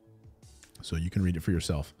 So you can read it for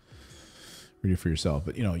yourself. Read it for yourself.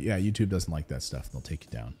 But, you know, yeah, YouTube doesn't like that stuff. They'll take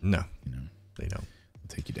you down. No, you know, they don't.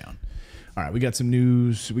 They'll take you down. All right. We got some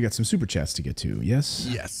news. We got some super chats to get to. Yes.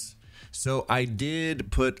 Yes. So I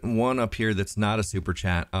did put one up here that's not a super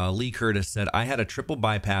chat. Lee Curtis said, I had a triple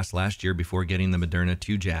bypass last year before getting the Moderna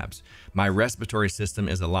 2 jabs. My respiratory system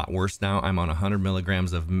is a lot worse now. I'm on 100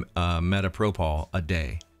 milligrams of metapropol a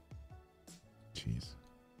day. Jeez.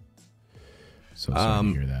 So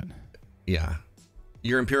sorry to hear that. Yeah.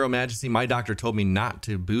 Your Imperial Majesty, my doctor told me not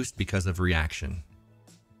to boost because of reaction.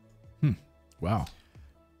 Wow.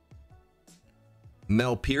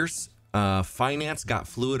 Mel Pierce, fiancé got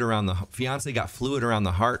fluid around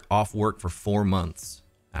the heart, off work for 4 months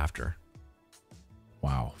after.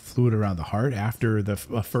 Wow. Fluid around the heart after the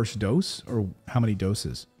first dose, or how many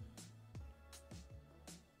doses?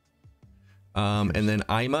 And then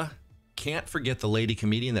Ima, can't forget the lady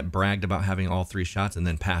comedian that bragged about having all 3 shots and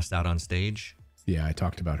then passed out on stage. Yeah, I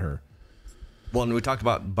talked about her. Well, and we talked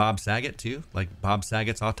about Bob Saget too. Like Bob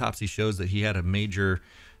Saget's autopsy shows that he had a major.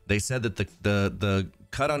 They said that the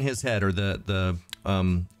cut on his head, or the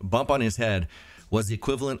bump on his head, was the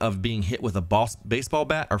equivalent of being hit with a baseball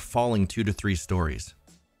bat or falling 2 to 3 stories.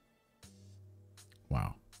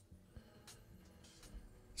 Wow.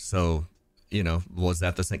 So, you know, was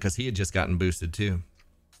that the same? Because he had just gotten boosted too.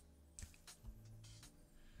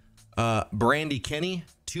 Brandy Kenny,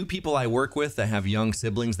 2 people I work with that have young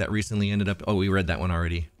siblings that recently ended up, we read that one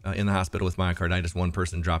already, in the hospital with myocarditis. One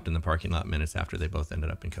person dropped in the parking lot minutes after they both ended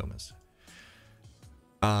up in comas.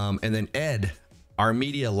 And then Ed, our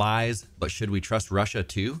media lies, but should we trust Russia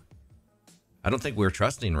too? I don't think we're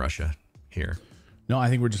trusting Russia here. No, I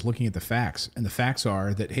think we're just looking at the facts. And the facts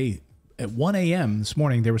are that, hey, at 1 a.m. this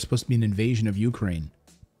morning, there was supposed to be an invasion of Ukraine.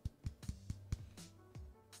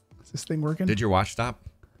 Is this thing working? Did your watch stop?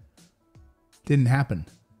 Didn't happen.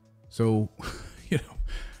 So, you know,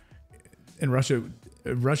 and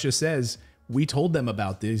Russia says, we told them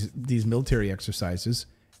about these military exercises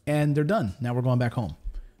and they're done. Now we're going back home.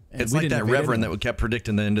 And it's like that reverend that kept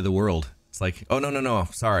predicting the end of the world. It's like, oh, no,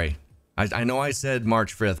 sorry. I know I said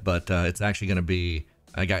March 5th, but it's actually going to be,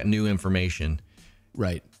 I got new information.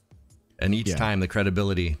 Right. And each time the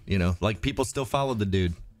credibility, you know, like people still followed the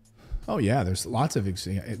dude. Oh, yeah. There's lots of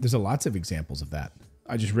examples of that.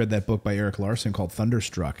 I just read that book by Eric Larson called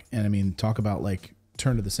Thunderstruck. And I mean, talk about like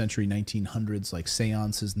turn of the century 1900s, like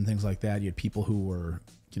seances and things like that. You had people who were,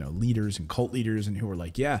 you know, leaders and cult leaders and who were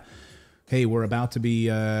like, yeah, hey, we're about to be,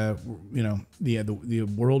 you know, the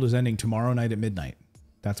world is ending tomorrow night at midnight.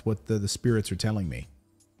 That's what the spirits are telling me.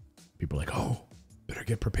 People are like, oh, better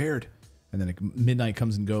get prepared. And then midnight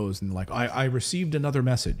comes and goes and like, I received another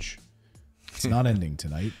message. It's not ending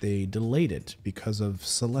tonight. They delayed it because of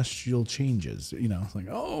celestial changes. You know, it's like,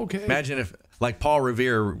 oh, okay. Imagine if, like, Paul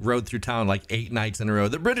Revere rode through town like 8 nights in a row.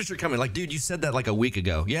 The British are coming. Like, dude, you said that like a week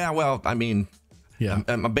ago. Yeah, well, I mean, yeah,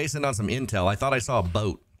 I'm basing it on some intel. I thought I saw a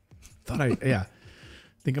boat. Yeah.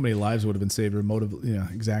 Think how many lives would have been saved. Yeah,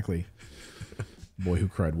 exactly. Boy who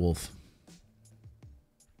cried wolf.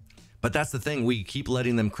 But that's the thing. We keep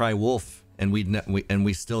letting them cry wolf, and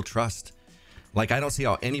we still trust. Like, I don't see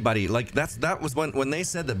how anybody, like, that was when they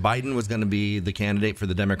said that Biden was going to be the candidate for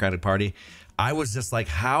the Democratic Party. I was just like,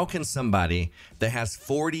 how can somebody that has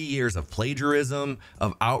 40 years of plagiarism,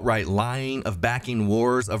 of outright lying, of backing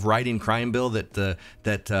wars, of writing crime bill that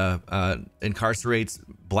incarcerates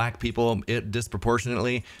black people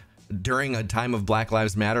disproportionately during a time of Black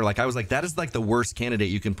Lives Matter? Like, I was like, that is like the worst candidate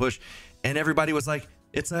you can push. And everybody was like,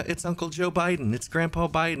 it's Uncle Joe Biden, it's Grandpa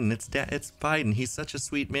Biden, it's Biden. He's such a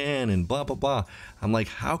sweet man, and blah blah blah. I'm like,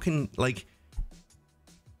 how can, like,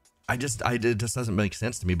 it just doesn't make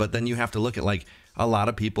sense to me. But then you have to look at, like, a lot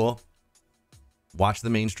of people watch the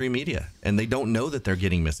mainstream media and they don't know that they're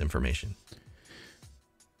getting misinformation.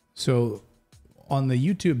 So on the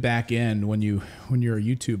YouTube back end, when you're a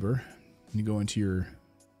YouTuber, you go into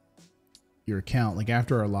your account, like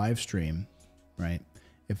after our live stream, right?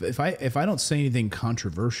 If I don't say anything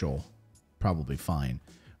controversial, probably fine.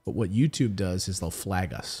 But what YouTube does is they'll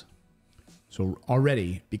flag us. So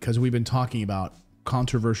already, because we've been talking about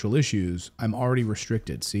controversial issues, I'm already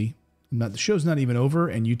restricted. See, the show's not even over,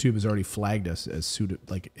 and YouTube has already flagged us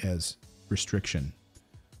as restriction.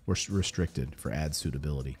 We're restricted for ad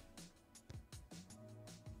suitability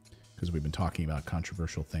because we've been talking about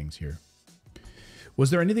controversial things here. Was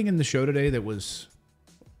there anything in the show today that was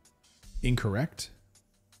incorrect,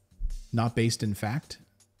 not based in fact.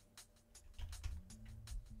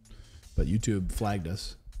 But YouTube flagged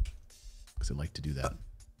us because they like to do that.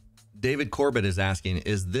 David Corbett is asking,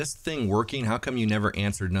 is this thing working? How come you never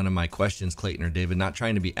answered none of my questions, Clayton or David? Not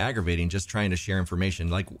trying to be aggravating, just trying to share information.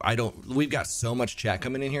 Like, we've got so much chat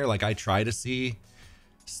coming in here. Like, I try to see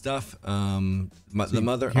stuff. The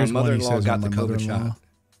mother-in-law got the COVID shot.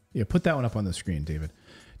 Yeah, put that one up on the screen, David.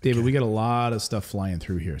 David, we got a lot of stuff flying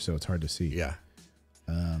through here, so it's hard to see. Yeah.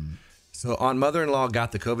 So on mother-in-law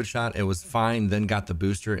got the COVID shot, it was fine, then got the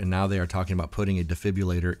booster, and now they are talking about putting a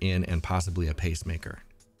defibrillator in and possibly a pacemaker.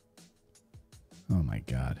 Oh my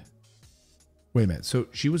God. Wait a minute. So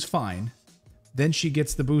she was fine. Then she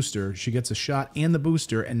gets the booster. She gets a shot and the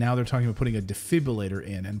booster, and now they're talking about putting a defibrillator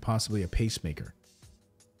in and possibly a pacemaker.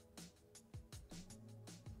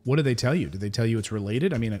 What did they tell you? Did they tell you it's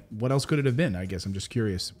related? I mean, what else could it have been? I guess I'm just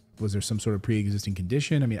curious. Was there some sort of pre-existing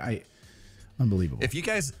condition? I mean, unbelievable. If you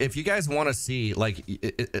guys want to see, like,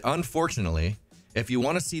 unfortunately, if you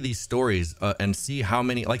want to see these stories and see how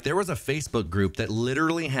many, like, there was a Facebook group that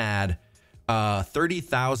literally had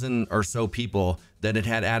 30,000 or so people that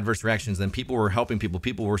had adverse reactions, and people were helping people.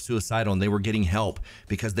 People were suicidal and they were getting help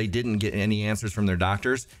because they didn't get any answers from their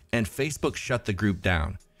doctors, and Facebook shut the group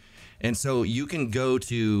down. And so you can go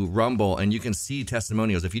to Rumble and you can see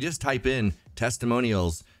testimonials. If you just type in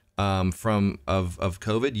testimonials of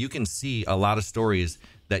COVID, you can see a lot of stories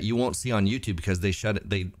that you won't see on YouTube because they shut it.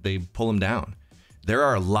 They pull them down. There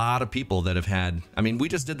are a lot of people that have had. I mean, we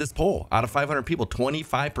just did this poll. Out of 500 people,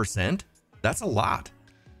 25%. That's a lot.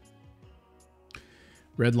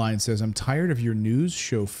 Redline says, I'm tired of your news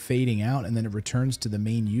show fading out and then it returns to the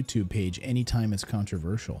main YouTube page anytime it's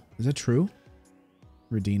controversial. Is that true?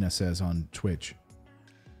 Radina says on Twitch.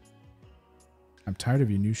 I'm tired of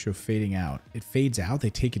your news show fading out. It fades out? They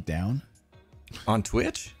take it down? On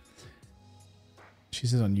Twitch? She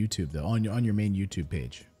says on YouTube, though. On your main YouTube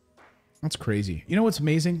page. That's crazy. You know what's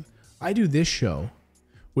amazing? I do this show,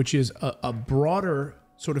 which is a broader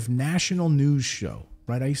sort of national news show,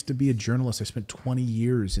 right? I used to be a journalist. I spent 20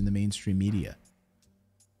 years in the mainstream media.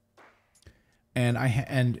 And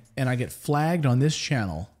I get flagged on this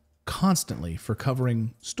channel constantly for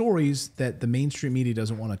covering stories that the mainstream media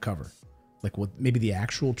doesn't want to cover. Like what, maybe the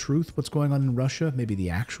actual truth, what's going on in Russia, maybe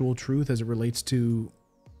the actual truth as it relates to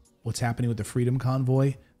what's happening with the Freedom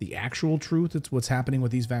Convoy, the actual truth, it's what's happening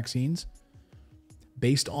with these vaccines,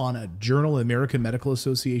 based on a Journal of the American Medical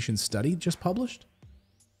Association study just published.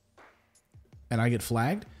 And I get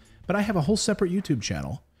flagged. But I have a whole separate YouTube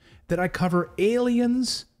channel that I cover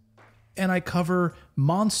aliens and I cover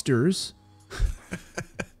monsters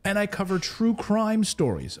and I cover true crime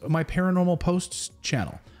stories. My Paranormal Posts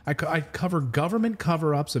channel. I cover government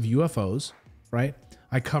cover-ups of UFOs, right?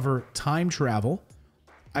 I cover time travel.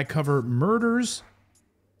 I cover murders,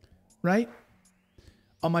 right?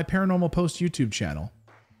 On my Paranormal Post YouTube channel.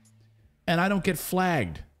 And I don't get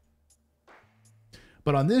flagged.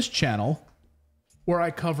 But on this channel, where I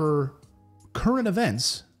cover current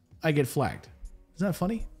events, I get flagged. Isn't that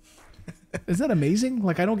funny? Is that amazing?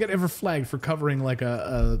 Like, I don't get ever flagged for covering like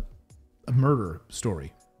a murder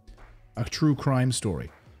story, a true crime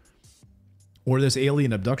story, or this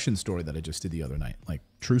alien abduction story that I just did the other night. Like,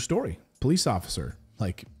 true story. Police officer,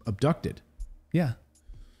 like, abducted. Yeah.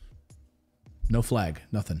 No flag.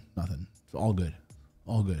 Nothing. All good.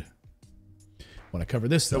 All good. When I cover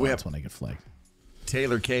this, though, that's when I get flagged.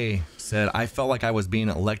 Taylor K said, I felt like I was being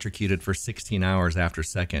electrocuted for 16 hours after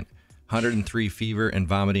second. 103 fever and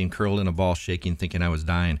vomiting, curled in a ball, shaking, thinking I was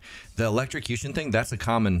dying. The electrocution thing, that's a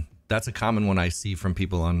common one I see from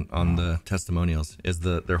people on the testimonials, is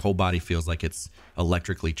their whole body feels like it's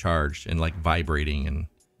electrically charged and like vibrating and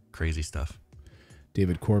crazy stuff.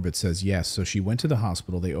 David Corbett says, yes, so she went to the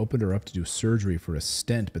hospital. They opened her up to do surgery for a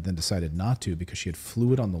stent, but then decided not to because she had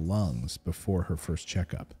fluid on the lungs before her first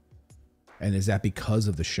checkup. And is that because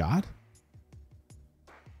of the shot?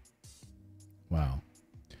 Wow.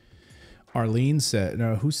 Arlene said,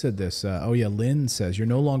 no, who said this? Oh, yeah, Lynn says, you're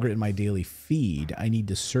no longer in my daily feed. I need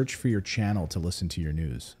to search for your channel to listen to your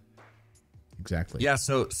news. Exactly. Yeah,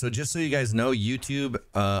 so just so you guys know, YouTube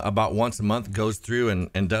about once a month goes through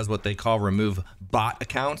and does what they call remove bot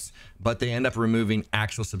accounts, but they end up removing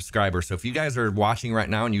actual subscribers. So if you guys are watching right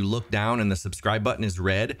now and you look down and the subscribe button is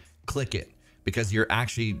red, click it because you're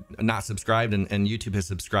actually not subscribed and YouTube has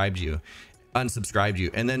unsubscribed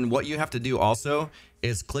you. And then what you have to do also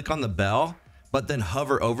is click on the bell, but then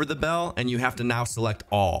hover over the bell and you have to now select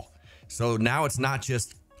all. So now it's not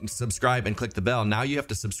just subscribe and click the bell. Now you have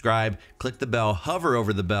to subscribe, click the bell, hover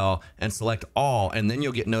over the bell and select all, and then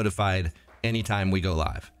you'll get notified anytime we go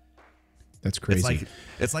live. That's crazy.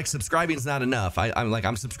 It's like subscribing is not enough.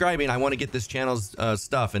 I'm subscribing. I want to get this channel's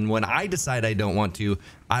stuff. And when I decide I don't want to,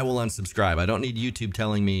 I will unsubscribe. I don't need YouTube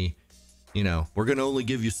telling me, you know, we're going to only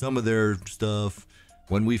give you some of their stuff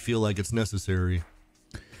when we feel like it's necessary.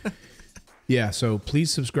 Yeah, so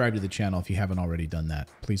please subscribe to the channel if you haven't already done that.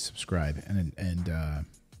 Please subscribe. And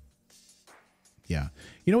yeah.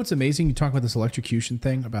 You know what's amazing? You talk about this electrocution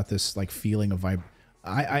thing, about this like feeling of vibe.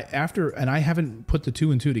 I haven't put the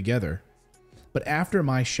 2 and 2 together, but after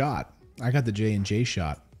my shot, I got the J&J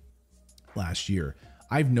shot last year.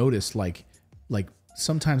 I've noticed like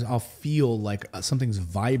sometimes I'll feel like something's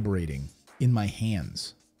vibrating in my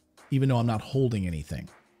hands, even though I'm not holding anything.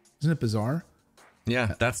 Isn't it bizarre?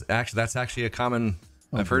 Yeah, that's actually a common.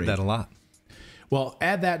 I've heard that a lot. Well,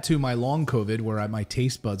 add that to my long COVID, where my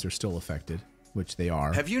taste buds are still affected, which they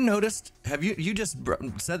are. Have you noticed? You just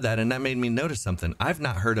said that, and that made me notice something. I've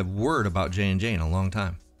not heard a word about J&J in a long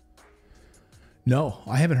time. No,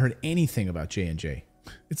 I haven't heard anything about J&J.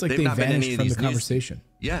 It's like they vanished from the conversation.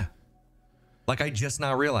 Yeah, like I just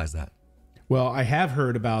now realized that. Well, I have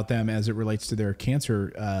heard about them as it relates to their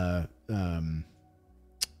cancer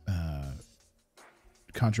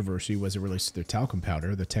controversy, as it relates to their talcum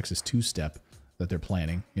powder, the Texas two-step that they're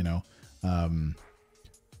planning, you know.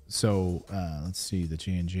 So let's see the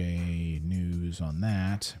J&J news on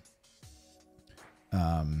that.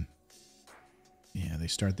 Yeah, they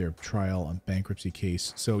start their trial on bankruptcy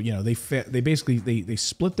case. So, you know, they basically they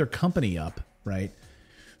split their company up, right?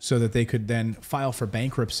 So that they could then file for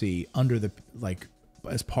bankruptcy under the, like,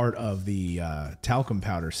 as part of the talcum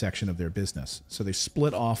powder section of their business. So they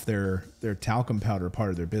split off their talcum powder part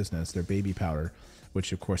of their business, their baby powder,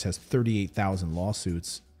 which of course has 38,000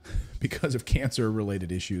 lawsuits because of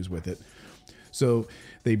cancer-related issues with it. So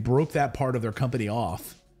they broke that part of their company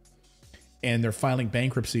off, and they're filing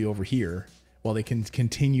bankruptcy over here while they can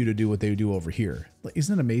continue to do what they do over here. Like,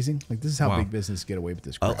 isn't it amazing? Like, this is how big business get away with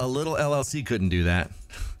this crap. A little LLC couldn't do that.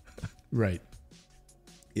 Right.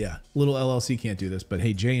 Yeah, little LLC can't do this, but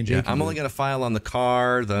hey, J&J. Yeah, I'm only going to file on the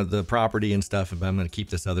car, the property and stuff, but I'm going to keep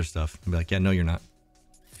this other stuff. I'll be like, yeah, no, you're not.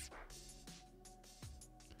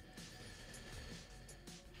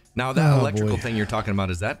 Now that electrical thing you're talking about,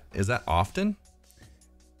 is that often?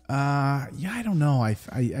 Yeah, I don't know.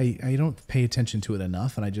 I don't pay attention to it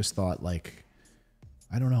enough, and I just thought, like,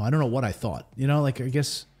 I don't know what I thought. You know, like I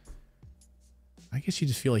guess you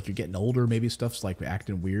just feel like you're getting older. Maybe stuff's like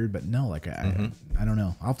acting weird, but no, like I don't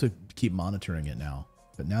know. I'll have to keep monitoring it now.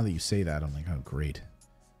 But now that you say that, I'm like, oh, great.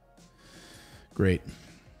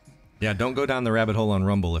 Yeah, don't go down the rabbit hole on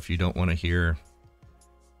Rumble if you don't want to hear,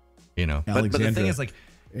 you know. But the thing is, like,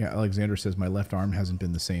 yeah, Alexander says my left arm hasn't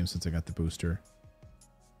been the same since I got the booster.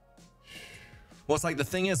 Well, it's like the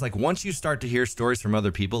thing is, like, once you start to hear stories from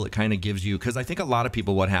other people, it kind of gives you, because I think a lot of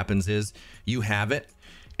people, what happens is you have it,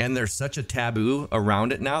 and there's such a taboo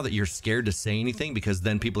around it now that you're scared to say anything, because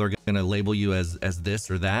then people are going to label you as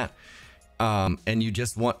this or that, and you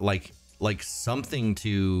just want like something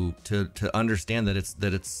to understand that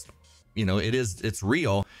it's you know, it's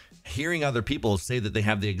real. Hearing other people say that they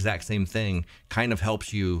have the exact same thing kind of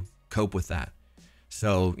helps you cope with that.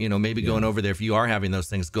 So, you know, maybe going over there, if you are having those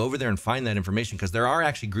things, go over there and find that information, because there are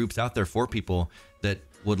actually groups out there for people that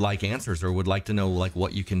would like answers or would like to know like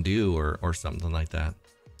what you can do or something like that.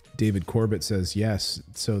 David Corbett says yes.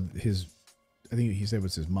 So I think he said it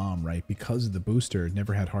was his mom, right? Because of the booster,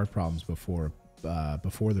 never had heart problems before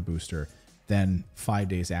the booster. Then 5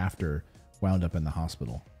 days after, wound up in the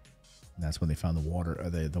hospital. And that's when they found the water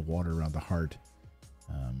around the heart.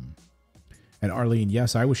 And Arlene,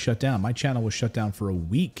 yes, I was shut down. My channel was shut down for a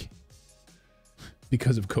week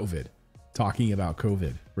because of COVID, talking about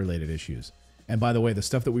COVID-related issues. And by the way, the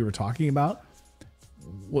stuff that we were talking about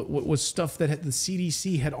what was stuff that the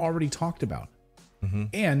CDC had already talked about. Mm-hmm.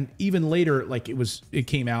 And even later, like it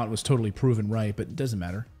came out, it was totally proven right, but it doesn't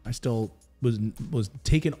matter. I still was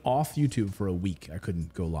taken off YouTube for a week. I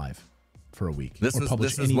couldn't go live for a week. This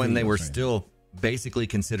is when they were still basically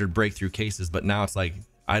considered breakthrough cases, but now it's like,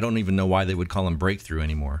 I don't even know why they would call them breakthrough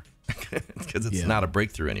anymore, because it's not a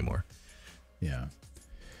breakthrough anymore. Yeah.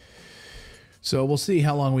 So we'll see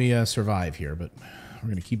how long we survive here, but we're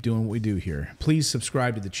going to keep doing what we do here. Please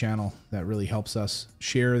subscribe to the channel. That really helps us.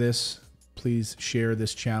 Share this. Please share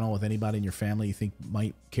this channel with anybody in your family you think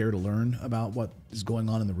might care to learn about what is going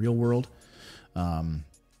on in the real world.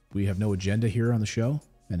 We have no agenda here on the show,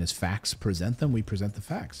 and as facts present them, we present the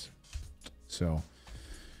facts. So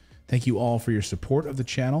thank you all for your support of the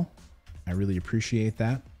channel. I really appreciate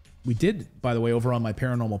that. We did, by the way, over on my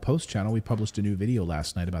Paranormal Post channel, we published a new video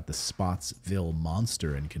last night about the Spotsville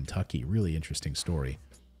Monster in Kentucky. Really interesting story.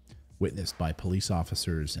 witnessed by police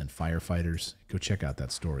officers and firefighters. Go check out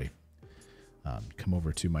that story. Come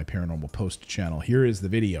over to my Paranormal Post channel. Here is the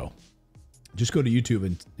video. Just go to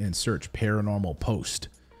YouTube and search Paranormal Post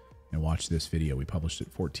and watch this video. We published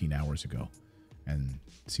it 14 hours ago. And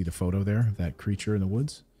see the photo there of that creature in the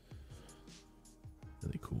woods?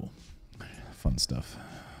 Really cool. Fun stuff.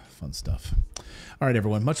 Fun stuff. All right,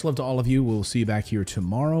 everyone. Much love to all of you. We'll see you back here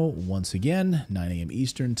tomorrow once again, 9 a.m.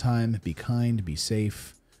 Eastern Time. Be kind, be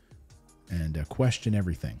safe, and question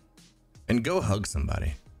everything. And go hug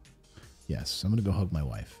somebody. Yes, I'm going to go hug my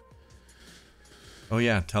wife. Oh,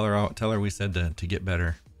 yeah. Tell her we said to get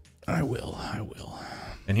better. I will.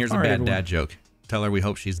 And here's a bad dad joke. Tell her we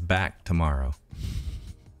hope she's back tomorrow.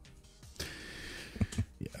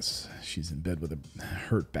 Yes, she's in bed with a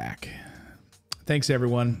hurt back. Thanks,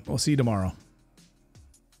 everyone. We'll see you tomorrow.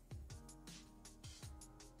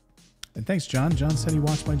 And thanks, John. John said he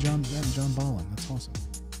watched my John Ballin. That's awesome.